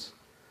around us.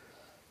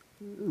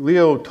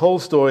 Leo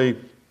Tolstoy,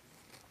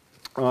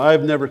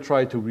 I've never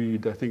tried to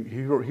read, I think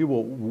he wrote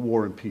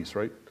War and Peace,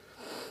 right?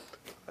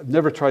 I've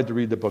never tried to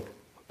read the book.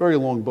 Very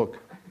long book.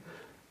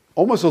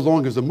 Almost as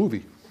long as the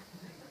movie.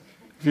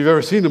 If you've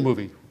ever seen the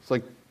movie,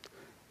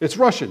 it's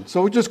Russian,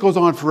 so it just goes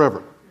on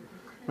forever,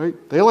 right?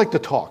 They like to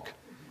talk.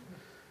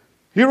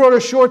 He wrote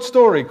a short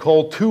story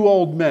called Two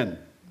Old Men,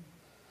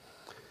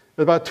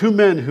 about two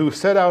men who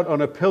set out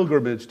on a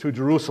pilgrimage to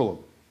Jerusalem.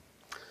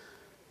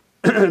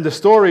 The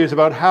story is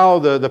about how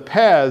the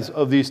paths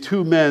of these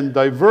two men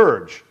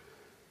diverge.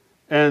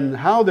 And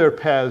how their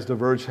paths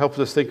diverge helps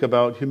us think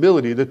about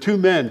humility. The two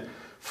men,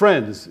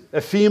 friends,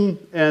 Ephraim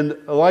and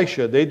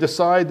Elisha, they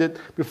decide that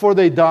before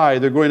they die,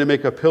 they're going to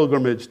make a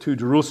pilgrimage to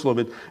Jerusalem.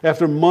 And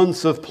after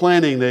months of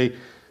planning,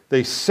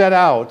 they set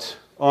out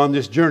on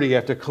this journey.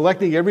 After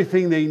collecting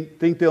everything they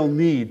think they'll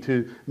need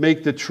to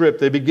make the trip,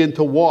 they begin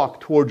to walk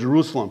toward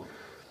Jerusalem.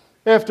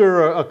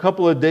 After a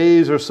couple of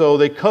days or so,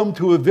 they come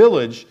to a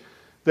village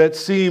that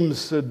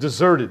seems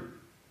deserted.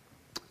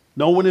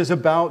 No one is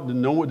about,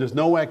 there's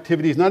no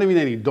activities, not even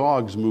any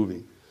dogs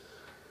moving.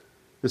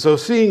 And so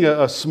seeing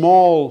a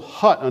small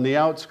hut on the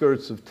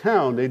outskirts of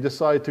town, they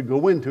decide to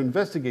go in to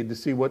investigate to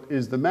see what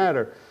is the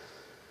matter.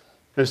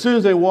 As soon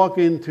as they walk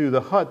into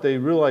the hut, they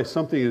realize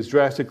something is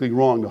drastically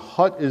wrong. The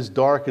hut is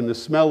dark and the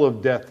smell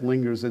of death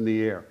lingers in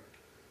the air.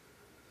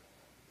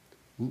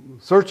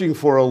 Searching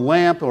for a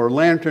lamp or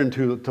lantern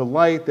to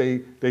light,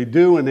 they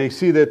do, and they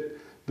see that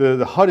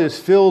the hut is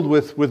filled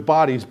with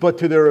bodies. But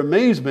to their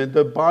amazement,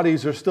 the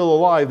bodies are still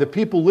alive. The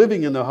people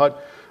living in the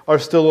hut are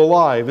still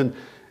alive. And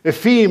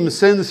Ephraim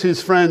sends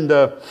his friend,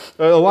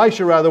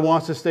 Elisha rather,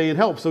 wants to stay and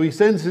help. So he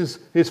sends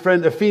his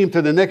friend Ephraim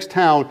to the next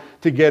town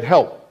to get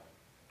help.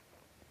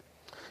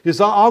 He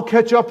says, I'll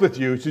catch up with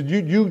you. He said,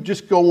 you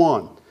just go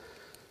on.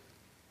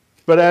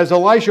 But as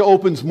Elisha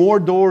opens more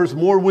doors,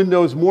 more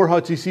windows, more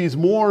huts, he sees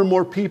more and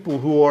more people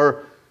who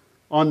are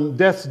on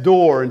death's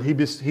door, and he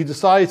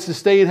decides to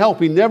stay and help.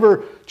 He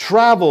never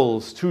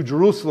travels to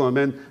Jerusalem,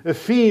 and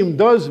Ephraim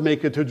does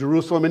make it to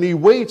Jerusalem, and he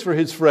waits for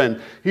his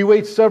friend. He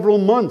waits several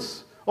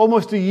months,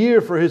 almost a year,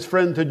 for his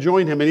friend to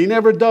join him, and he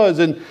never does.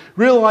 And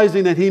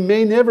realizing that he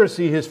may never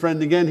see his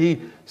friend again,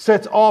 he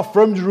sets off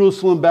from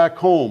Jerusalem back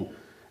home.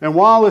 And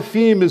while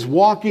Ephraim is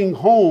walking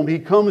home, he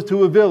comes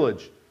to a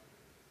village.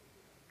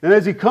 And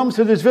as he comes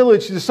to this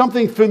village, there's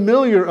something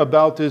familiar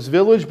about this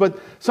village, but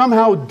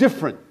somehow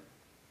different.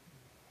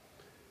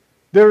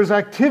 There is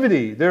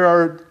activity. There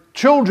are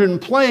children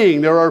playing.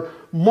 There are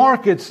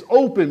markets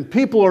open.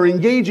 People are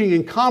engaging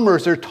in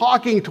commerce. They're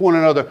talking to one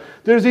another.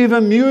 There's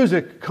even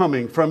music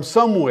coming from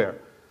somewhere.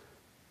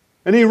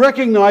 And he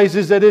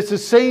recognizes that it's the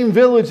same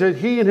village that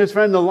he and his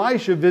friend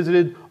Elisha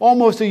visited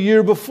almost a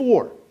year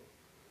before.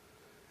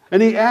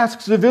 And he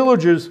asks the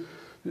villagers,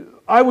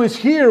 I was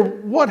here.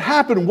 What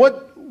happened?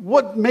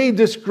 What made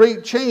this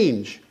great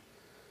change?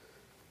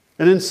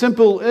 And in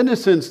simple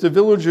innocence, the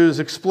villagers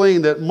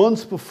explained that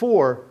months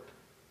before,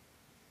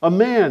 a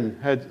man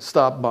had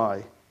stopped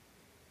by,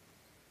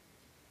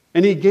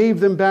 and he gave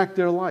them back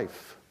their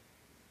life.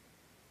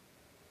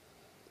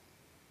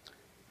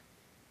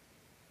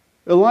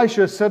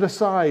 Elisha set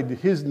aside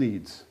his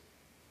needs,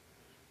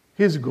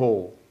 his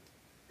goal,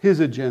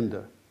 his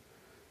agenda,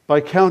 by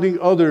counting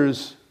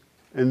others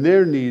and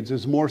their needs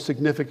as more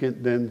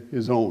significant than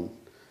his own.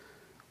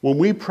 When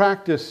we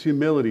practice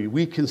humility,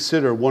 we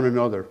consider one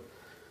another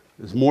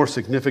as more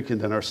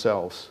significant than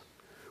ourselves.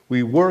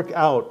 We work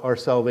out our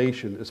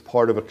salvation as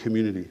part of a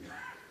community.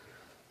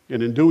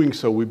 And in doing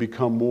so, we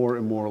become more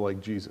and more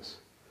like Jesus.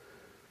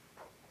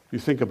 You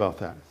think about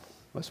that.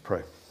 Let's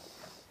pray.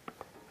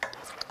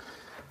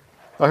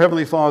 Our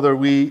Heavenly Father,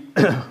 we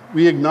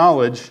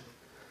acknowledge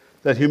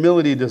that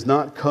humility does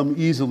not come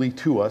easily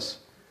to us,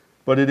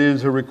 but it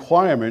is a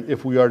requirement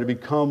if we are to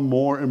become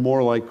more and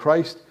more like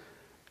Christ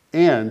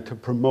and to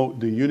promote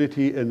the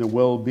unity and the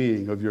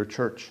well-being of your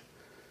church,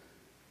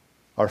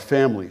 our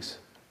families,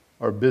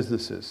 our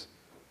businesses,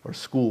 our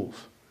schools.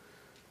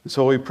 And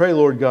so we pray,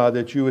 Lord God,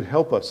 that you would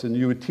help us and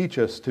you would teach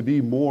us to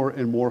be more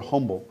and more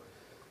humble,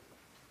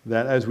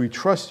 that as we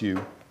trust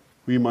you,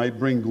 we might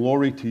bring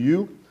glory to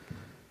you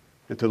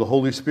and to the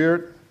Holy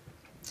Spirit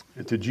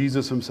and to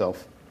Jesus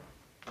himself.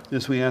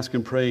 This we ask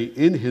and pray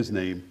in his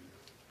name.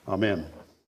 Amen.